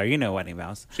stupid vows are, wedding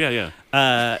vows. Yeah.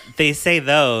 They say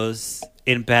those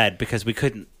in bed because we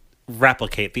couldn't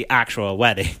replicate the actual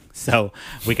wedding, so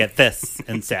we get this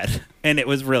instead, and it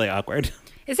was really awkward.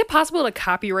 Is it possible to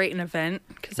copyright an event?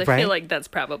 Because I Right? feel like that's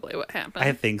probably what happened.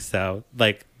 I think so.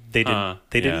 Like they didn't Yeah.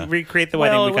 didn't recreate the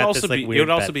wedding. Well, We it would got also this like be. weird It would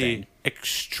also bed be thing.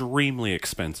 extremely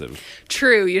expensive.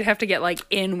 True. You'd have to get like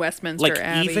in Westminster Like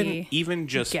Abbey. even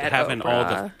just Get having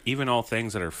Oprah. all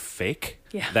things that are fake.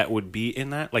 Yeah. That would be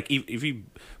in that. Like if you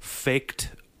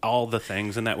faked all the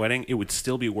things in that wedding, it would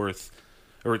still be worth.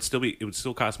 Or it would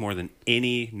still cost more than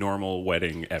any normal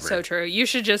wedding ever. So true. You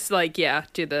should just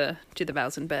do the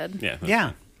vows in bed. Yeah.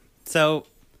 Yeah. So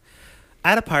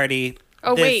at a party.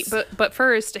 Oh this- wait, but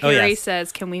first Oh, Harry yes.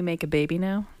 says, "Can we make a baby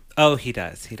now?" oh, he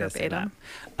does. He does say that.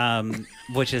 Verbatim.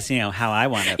 Which is how I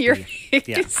want to You're be.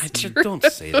 Yeah. it's true. Don't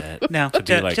say that. No, To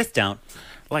be like- just don't.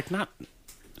 Like not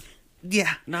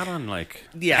Yeah. on like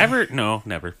Yeah. ever. No,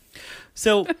 never.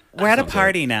 So we're at a Sounds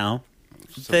party now.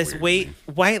 So This weird.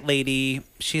 white lady,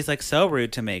 she's like so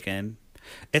rude to Megan.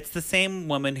 It's the same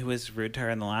woman who was rude to her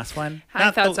in the last one. I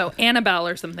Not thought the- so. Annabelle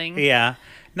or something. Yeah.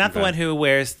 Not the Okay. one who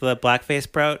wears the blackface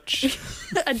brooch.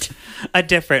 Do A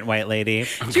different white lady.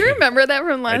 you remember that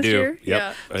from last I do. year?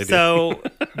 Yep. I do. So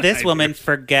this woman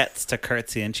forgets to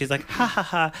curtsy and she's like, ha ha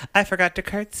ha, I forgot to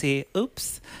curtsy.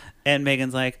 Oops. And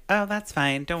Megan's like, oh, that's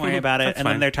fine. Don't worry about it. That's And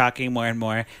then fine. they're talking more and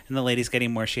more. And the lady's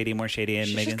getting more shady. And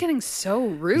She's Megan just getting so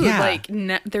rude. Yeah. Like,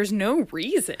 there's no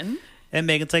reason. And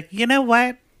Megan's like, you know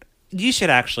what? you should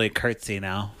actually curtsy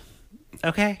now.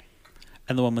 Okay?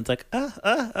 And the woman's like,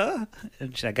 And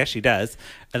I guess she does.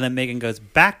 And then Megan goes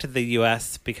back to the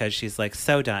U.S. because she's like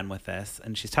so done with this.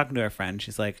 And she's talking to her friend.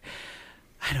 She's like,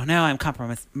 I don't know. I'm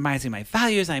compromising my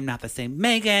values. I'm not the same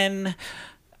Megan.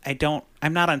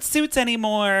 I'm not on Suits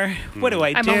anymore. What do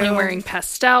I do? I'm only wearing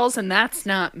pastels, and that's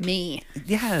not me.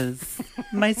 Yes.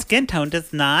 My skin tone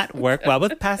does not work well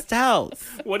with pastels.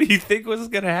 What do you think was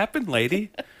going to happen, lady?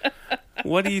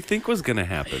 What do you think was going to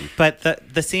happen? But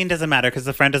the scene doesn't matter because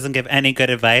the friend doesn't give any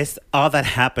good advice. All that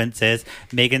happens is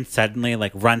Megan suddenly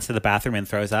like runs to the bathroom and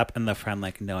throws up, and the friend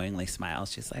like knowingly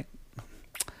smiles. She's like,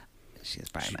 she's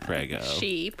probably mad. Prego.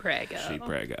 She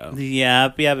prego.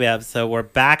 Yep. So we're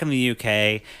back in the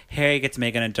UK. Harry gets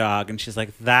Megan a dog, and she's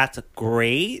like, that's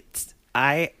great.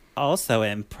 I also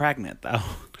am pregnant, though.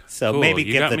 So Cool. maybe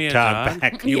You give got the me a dog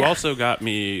back. You Yeah. also got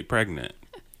me pregnant.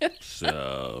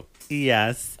 So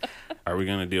Yes. are we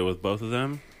going to deal with both of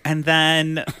them? And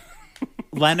then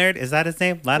Leonard, is that his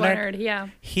name? Leonard, yeah.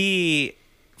 He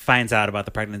finds out about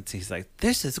the pregnancy. He's like,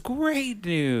 this is great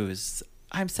news.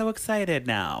 I'm so excited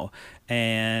now.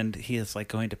 And he is like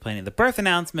going to planning the birth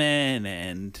announcement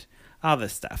and all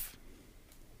this stuff.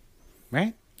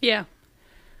 Right? Yeah.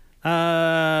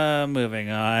 Moving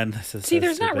on. This is See, so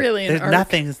there's not stupid. really an there's arc.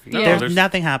 nothing. Yeah. There's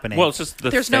nothing happening. Well, it's just the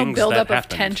There's no things buildup that of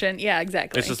happened. tension. Yeah,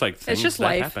 exactly. It's just like it's things just that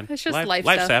life. happen. It's just life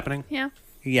Life's stuff. happening. Yeah.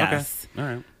 yes. Okay.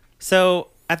 All right. So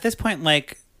at this point,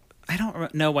 like, I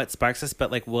don't know what sparks this,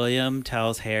 but like William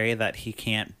tells Harry that he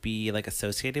can't be like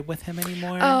associated with him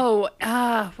anymore. Oh,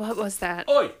 what was that?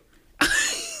 Oi!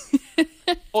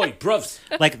 Oi, bruvs!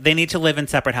 Like they need to live in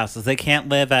separate houses. They can't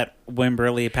live at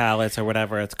Wimberley Palace or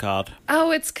whatever it's called.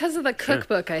 Oh, it's because of the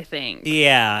cookbook, I think.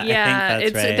 Yeah, Yeah, I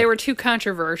think that's right. they were too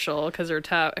controversial because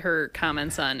her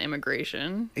comments on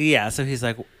immigration. Yeah, so he's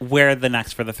like, we're the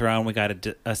next for the throne. We got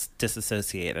to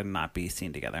disassociate and not be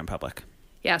seen together in public.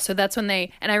 Yeah, so that's when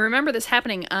and I remember this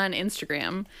happening on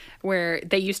Instagram where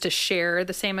they used to share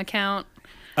the same account.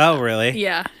 Oh, really?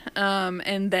 Yeah,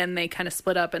 and then they kind of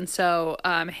split up, and so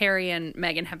Harry and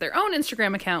Meghan have their own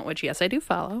Instagram account, which yes, I do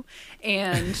follow,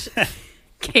 and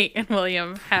Kate and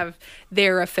William have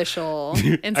their official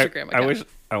Instagram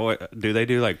account. Do they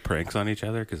do like pranks on each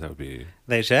other? Because that'd be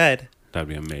They should.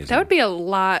 amazing. That would be a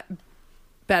lot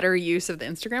better use of the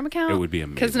Instagram account. It would be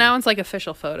because amazing. now it's like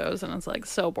official photos, and it's like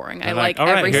so boring. I They're like like,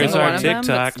 "All right, every here's single our one of them. But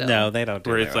TikTok." still. No, they don't do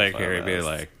where it's their like own Harry be photos.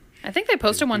 like, I think they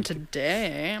posted one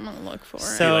today. I'm gonna look for it.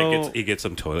 So- he gets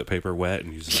some toilet paper wet,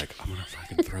 and he's like, I'm gonna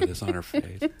fucking throw this on her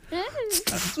face.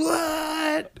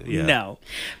 What? Yeah. No.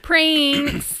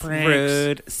 Pranks.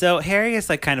 Rude. So Harry is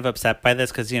like kind of upset by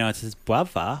this because, you know, it's his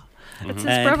brother. It's his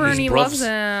And brother, his and he bruvs. loves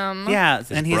him. Yeah,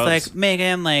 and he's bruvs. like,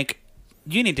 Megan, like,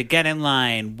 you need to get in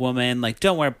line, woman. Like,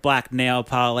 don't wear black nail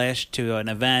polish to an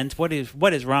event. What is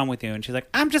wrong with you? And she's like,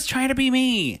 I'm just trying to be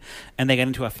me. And they get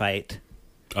into a fight.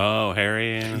 Oh,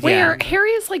 Harry. And Where Yeah.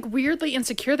 Harry is like weirdly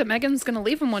insecure that Meghan's gonna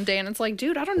leave him one day, and it's like,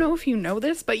 dude, I don't know if you know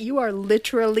this, but you are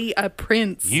literally a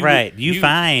prince. Right, you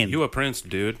fine. You a prince,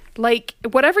 dude. Like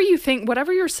whatever you think,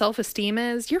 whatever your self-esteem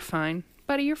is, you're fine,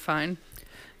 buddy. You're fine.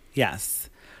 Yes.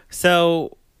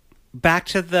 So back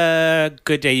to the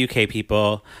Good Day UK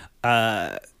people.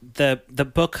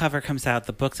 The book cover comes out.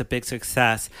 The book's a big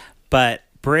success, but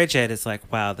Bridget is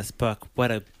like, wow, this book,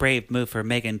 what a brave move for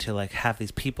Megan to like have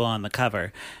these people on the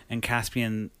cover. And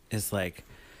Caspian is like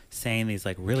saying these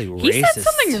like really He racist. said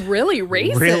something really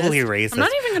racist. Really racist. I'm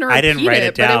not even going to repeat I didn't write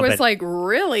it but down, it was but- like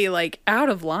really like out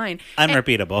of line. And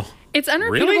Unrepeatable. it's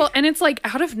unrepeatable, Really? and it's like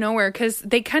out of nowhere because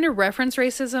they kind of reference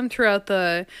racism throughout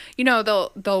the. You know,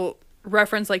 they'll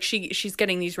reference like she's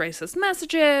getting these racist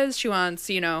messages. She wants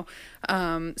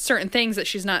certain things that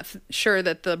she's not sure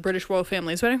that the British royal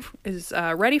family is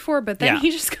ready for. But then Yeah. he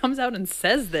just comes out and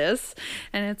says this,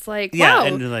 and it's like, Yeah, wow,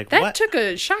 and you're like, that what? took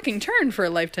a shocking turn for a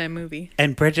Lifetime movie.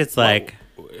 And Bridget's like,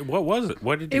 What was it?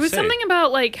 What did he It was say? something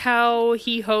about like how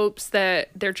he hopes that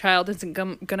their child isn't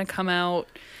gonna come out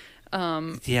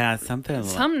yeah, something.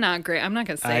 some not great. I'm not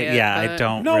gonna say it. I but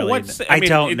don't No, really. what's? I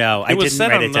don't know. I It was didn't said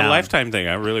write on it the down. Lifetime thing.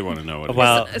 I really want to know what. It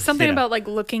Well, is. Something you know. about like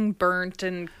looking burnt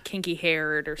and kinky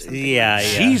haired or something. Yeah,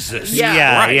 yeah. Jesus.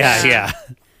 Yeah. Yeah.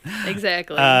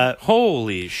 Exactly.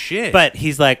 Holy shit. But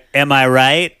he's like, "Am I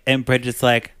right?" And Bridget's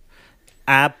like,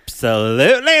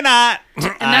 "Absolutely not."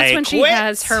 and that's when she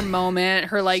has her moment,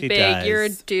 her like She big, does. you're a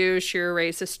douche, you're a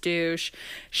racist douche.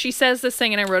 She says this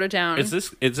thing and I wrote it down. is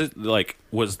it like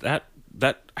was that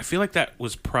I feel like that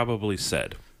was probably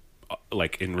said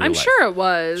like in real I'm life. sure it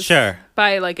was. Sure.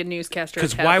 By like a newscaster.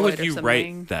 Because why would you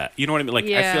write that? You know what I mean? Like, I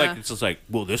feel Yeah. like it's just like,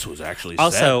 well, this was actually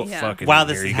Also, set. Yeah. Fucking, while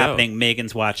this here is you go. happening,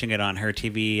 Megan's watching it on her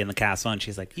TV in the castle, and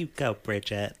she's like, "You go,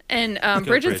 Bridget." And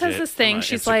Bridget says Bridget. this I'm thing. a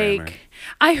She's Instagrammer. like,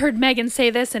 I heard Megan say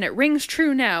this and it rings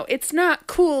true now. It's not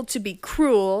cool to be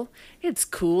cruel. It's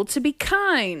cool to be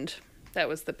kind. That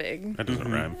was the big. That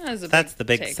doesn't rhyme. That was a That's the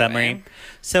big takeaway. summary.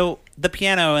 So the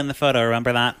piano in the photo,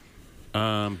 remember that?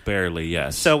 Barely,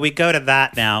 yes. So we go to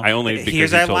that now. I only- because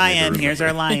here's you our told me to lion. Here's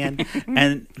our remember. lion.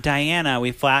 And Diana,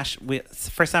 we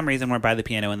for some reason we're by the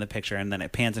piano in the picture, and then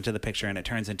it pans into the picture, and it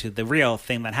turns into the real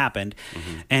thing that happened.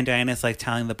 And Diana's like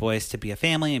telling the boys to be a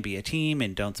family and be a team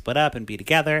and don't split up and be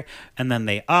together. And then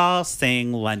they all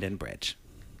sing London Bridge.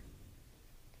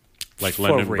 like for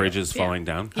London real. Bridges Yeah. falling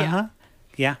down. Yeah. Uh-huh.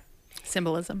 Yeah.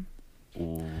 Symbolism.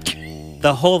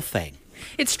 The whole thing,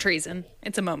 It's treason.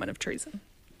 It's a moment of treason.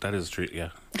 That is true. Yeah,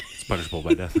 it's punishable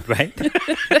by death right?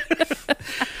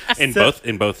 in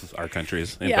both our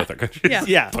countries. In Yeah. both our countries, Yeah.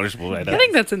 Yeah. punishable by death. I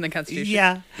think that's in the Constitution.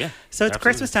 Yeah. Yeah, So it's absolutely.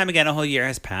 Christmas time again. A whole year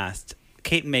has passed.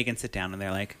 Kate and Megan sit down and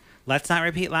they're like, let's not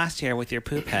repeat last year with your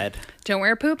poop head. Don't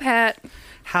wear a poop hat.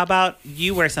 How about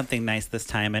you wear something nice this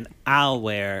time and I'll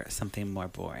wear something more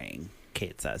boring,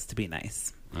 Kate says, to be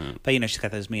nice. But, she's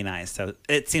got those mean eyes, so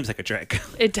it seems like a trick.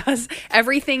 It does.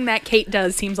 Everything that Kate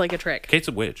does seems like a trick. Kate's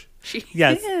a witch. She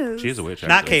Yes. is. She is a witch.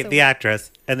 Not actually. Kate, the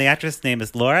actress. And the actress' name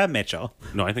is Laura Mitchell.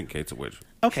 No, I think Kate's a witch.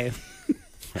 Okay.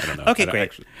 I don't know. Okay, I don't great.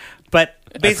 actually- But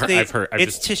basically, I've heard- I've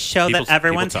it's just- to show people- that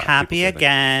everyone's people talk, happy people say that.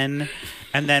 again.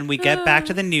 And then we get back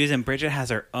to the news, and Bridget has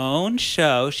her own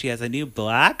show. She has a new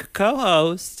black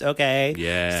co-host. Okay,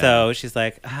 Yeah. So she's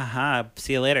like, "Haha,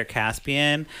 see you later,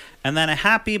 Caspian." And then a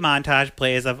happy montage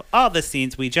plays of all the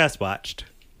scenes we just watched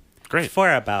Great.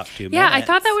 for about 2 minutes. Yeah, I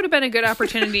thought that would have been a good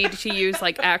opportunity to use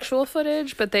like actual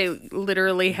footage, but they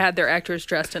literally had their actors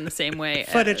dressed in the same way.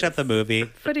 footage of the movie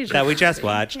Footage that of we the just movie.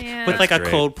 watched Yeah. with like a That's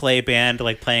great. Coldplay band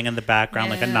like playing in the background,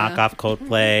 like a Yeah. knockoff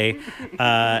Coldplay.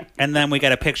 And then we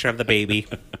get a picture of the baby,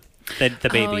 the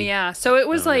baby. Oh yeah, so it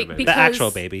was Oh, like the because The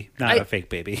actual baby, not I- a fake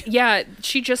baby. Yeah,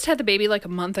 she just had the baby like a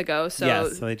month ago, so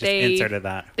Yes, so they just inserted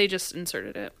that. They just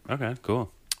inserted it. Okay,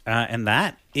 cool. And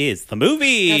that is the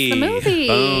movie. That's the movie.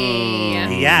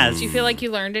 Boom. Yes. Do you feel like you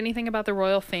learned anything about the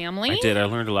royal family? I did. I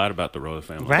learned a lot about the royal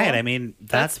family. Right. I mean,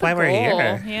 that's the why we're goal,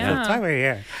 here. yeah. That's why we're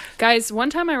here. Guys, one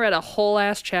time I read a whole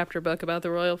ass chapter book about the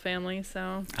royal family,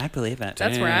 so I believe it.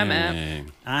 That's where I'm at.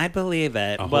 Dang. I believe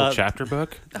it. A whole chapter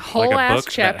book? a whole like a ass book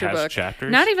chapter that has book.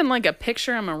 chapters? Not even like a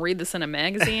picture. I'm gonna read this in a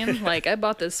magazine. Like I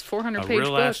bought this 400 a page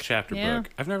real book. ass chapter Yeah. book.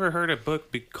 I've never heard a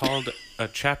book be called a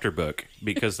chapter book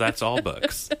because that's all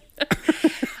books.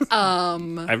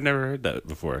 I've never heard that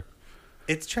before.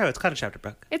 It's true. It's called a chapter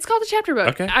book. It's called a chapter book.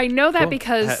 Okay, I know that cool.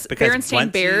 because, Because Berenstain once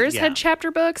you- Bears yeah. had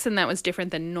chapter books, and that was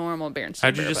different than normal Berenstain.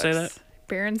 How'd you Bear just say books.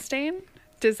 Berenstain?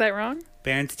 Is that wrong?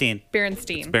 Berenstein.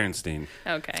 Berenstein. Berenstein.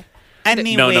 Okay.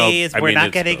 Anyways, I we're mean, not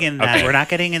it's- getting in that. okay. We're not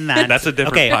getting in that. That's a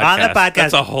different okay, podcast. on the podcast.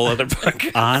 That's a whole other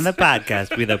podcast. on the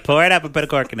podcast, we either pour it up and put a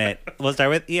cork in it. We'll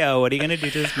start with What are you going to do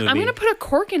to this movie? I'm gonna put a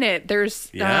cork in it. There's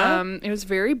Yeah? it was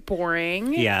very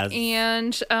boring. Yes.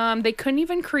 And they couldn't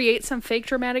even create some fake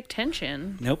dramatic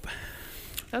tension. Nope.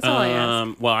 That's all I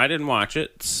asked. Well, I didn't watch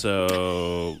it,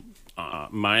 so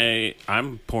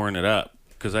I'm pouring it up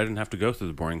because I didn't have to go through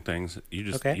the boring things.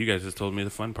 You guys just told me the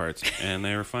fun parts, and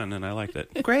they were fun, and I liked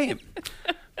it. Great.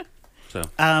 So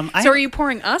I, So are you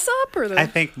pouring us up or the I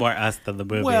think more us than the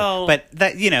movie. Well, but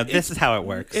that this is how it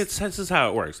works. this is how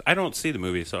it works. I don't see the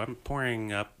movie, so I'm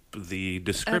pouring up the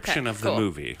description Okay, of cool. the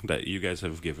movie that you guys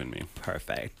have given me.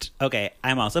 Perfect. Okay,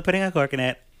 I'm also putting a cork in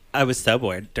it. I was so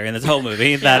bored during this whole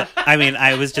movie that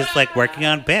I was just like working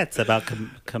on bits about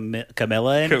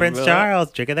Camilla and Prince Camilla.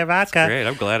 Charles drinking their vodka. Great.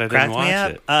 I'm glad I didn't Cracked me watch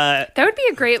up. it. that would be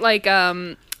a great like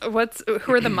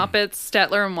who are the Muppets,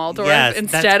 Statler and Waldorf? Yes,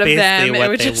 Instead that's of them, basically it what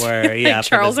would they just were, be like yeah, for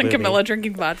Charles this and movie. Camilla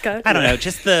drinking vodka. I don't know.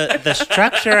 Just the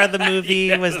structure of the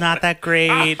movie was not that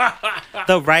great.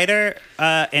 The writer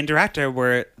and director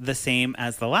were the same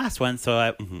as the last one,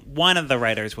 so one of the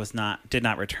writers did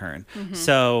not return.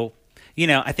 So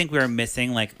I think we were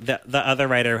missing like the other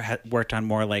writer had worked on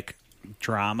more like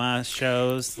drama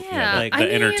shows. Yeah, like I The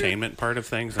mean, entertainment part of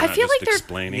things, and I not feel just like they're-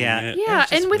 explaining Yeah. it. Yeah, It's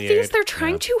just and with these, weird. they're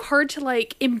trying too hard to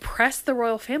like impress the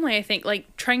royal family. I think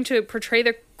like trying to portray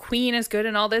the queen as good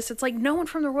and all this. It's like no one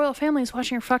from the royal family is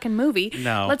watching your fucking movie.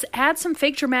 No. Let's add some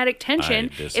fake dramatic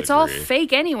tension. I It's all disagree.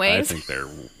 fake I anyways. think they're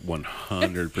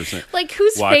 100%. Like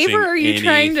whose watching favor are you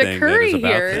trying to anything that curry is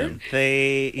about here? them.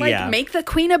 They Like make the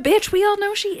queen a bitch. We all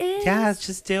know she is. yeah, let's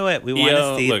just do it. We want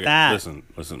Yo, to see look, that. Listen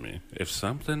to me. If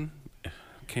something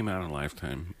came out in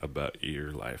Lifetime about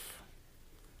your life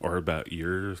or about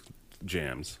your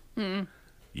jams,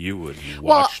 you would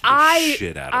watch the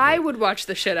shit out of it. I would watch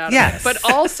the shit out Yes. of it,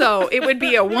 but also it would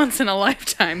be a once in a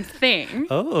lifetime thing.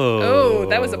 Oh,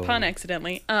 That was a pun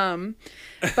accidentally.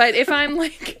 But if I'm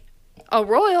like a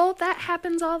royal, that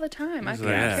happens all the time. I So,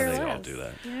 couldn't yeah, care they less. all do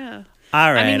that. Yeah.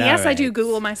 All right. I mean, yes, all I do right.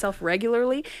 Google myself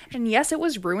regularly, and yes, it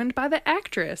was ruined by the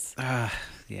actress.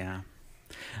 Yeah.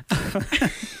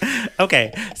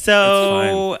 Okay,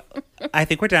 so I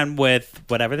think we're done with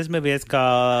whatever this movie is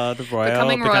called. Royal,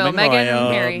 Becoming Royal, Meghan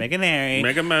and Harry. Meghan and Harry.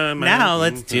 Mega Man. Now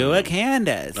let's do a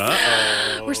Candace.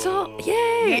 Uh-oh. We're still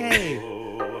yay! Yay.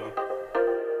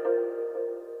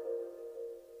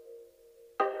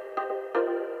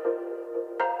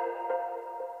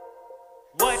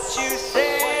 What you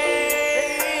say,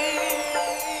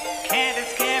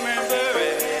 Candace Cameron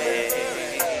Bure.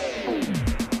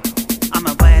 On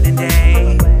my wedding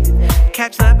day,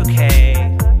 catch the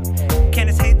bouquet.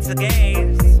 Candace hates the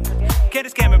gays.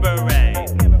 Candace Cameron Bure.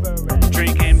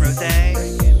 Drinking rosé,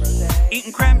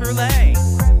 eating creme brulee.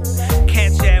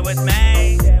 Can't share with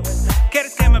me.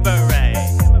 Candace Cameron Bure.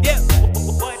 Yeah.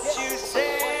 What you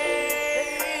say,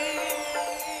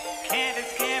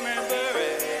 Candace Cameron Bure.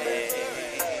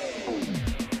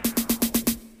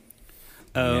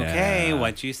 Okay, Yeah.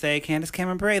 what you say, Candace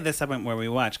Cameron Bure? This segment where we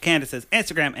watch Candace's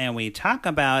Instagram and we talk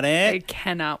about I it.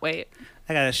 cannot wait.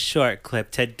 I got a short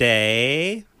clip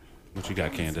today. What you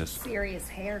got, Candace? Serious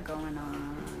hair going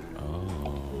on.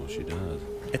 Oh, she does.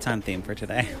 It's on theme for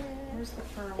today. Where's the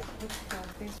pearl?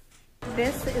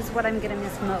 This is what I'm gonna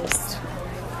miss most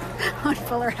on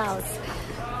Fuller House.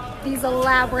 These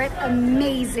elaborate,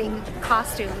 amazing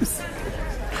costumes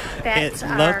that It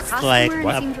our looks costumer like and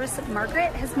what- seamstress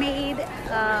Margaret has made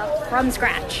from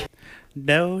scratch.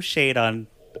 No shade on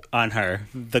her,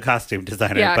 the costume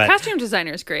designer, Yeah, but costume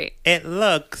designer is great. it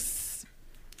looks.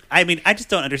 I mean, I just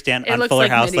don't understand It on looks Fuller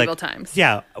like House. medieval times.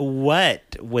 Yeah, what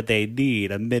would they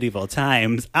need a medieval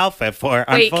times outfit for?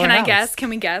 On Wait, Fuller can I House? guess? Can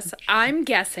we guess? I'm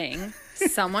guessing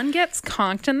someone gets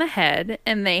conked in the head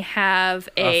and they have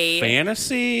A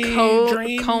fantasy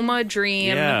dream? coma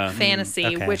dream Yeah. fantasy,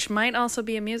 Okay. which might also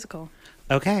be a musical.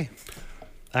 Okay,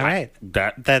 all right.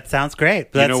 That That sounds great. you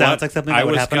That know sounds what? like something that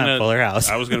would happen on Fuller House.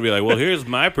 I was gonna be like, well, here's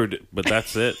my but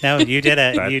that's it. No, you did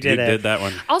it. That- you did it. did that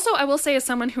one. Also, I will say, as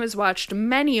someone who has watched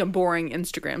many a boring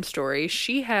Instagram story,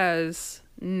 she has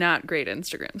not great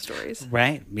Instagram stories.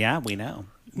 Right? Yeah, we know.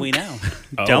 We know.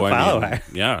 Oh, Don't I follow mean, her.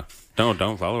 Yeah,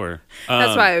 don't follow her.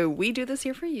 That's why we do this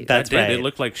here for you. That's I did. right. It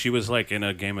looked like she was like in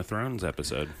a Game of Thrones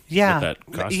episode. Yeah, with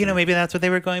that costume. you know, maybe that's what they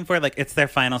were going for. Like, it's their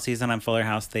final season on Fuller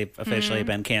House. They've officially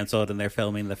been canceled, and they're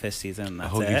filming the 5th season.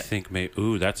 That's Oh, you it. think maybe?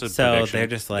 Ooh, that's a So prediction. they're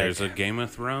just like- there's a Game of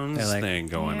Thrones they're like, thing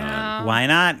going on. Why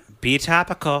not be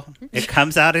topical? It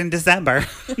comes out in December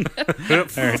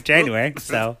or January,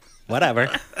 so whatever.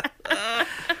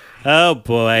 Oh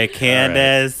boy,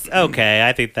 Candace. Okay,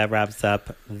 I think that wraps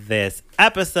up this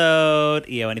episode.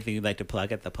 EO, anything you'd like to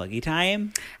plug at the pluggy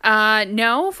time?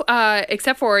 No,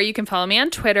 except for you can follow me on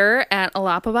Twitter at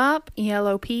Elopabop,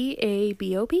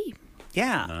 ELOPABOP.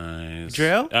 Yeah. Nice.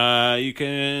 Drew? You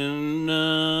can.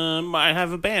 I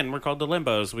have a band. We're called the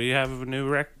Limbos. We have a new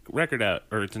record out,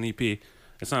 or it's an EP.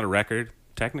 It's not a record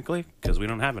technically because we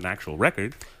don't have an actual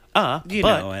record. You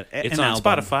but know it. It's An on album.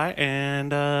 Spotify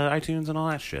and iTunes and all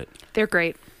that shit. They're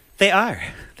great. They are.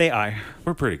 They are.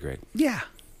 We're pretty great. Yeah.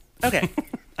 Okay.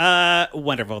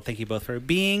 Wonderful. Thank you both for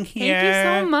being here. Thank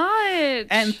you so much.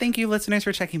 And thank you, listeners,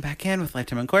 for checking back in with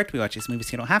Lifetime Uncorked. We watch these movies,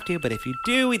 so you don't have to, but if you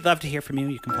do, we'd love to hear from you.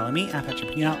 You can follow me at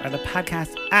Patrick Pinot or the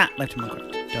podcast at Lifetime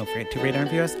Uncorked. Don't forget to rate and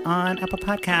review us on Apple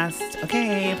Podcasts.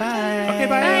 Okay, bye. Okay,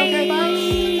 bye. Bye. Okay,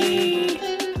 bye.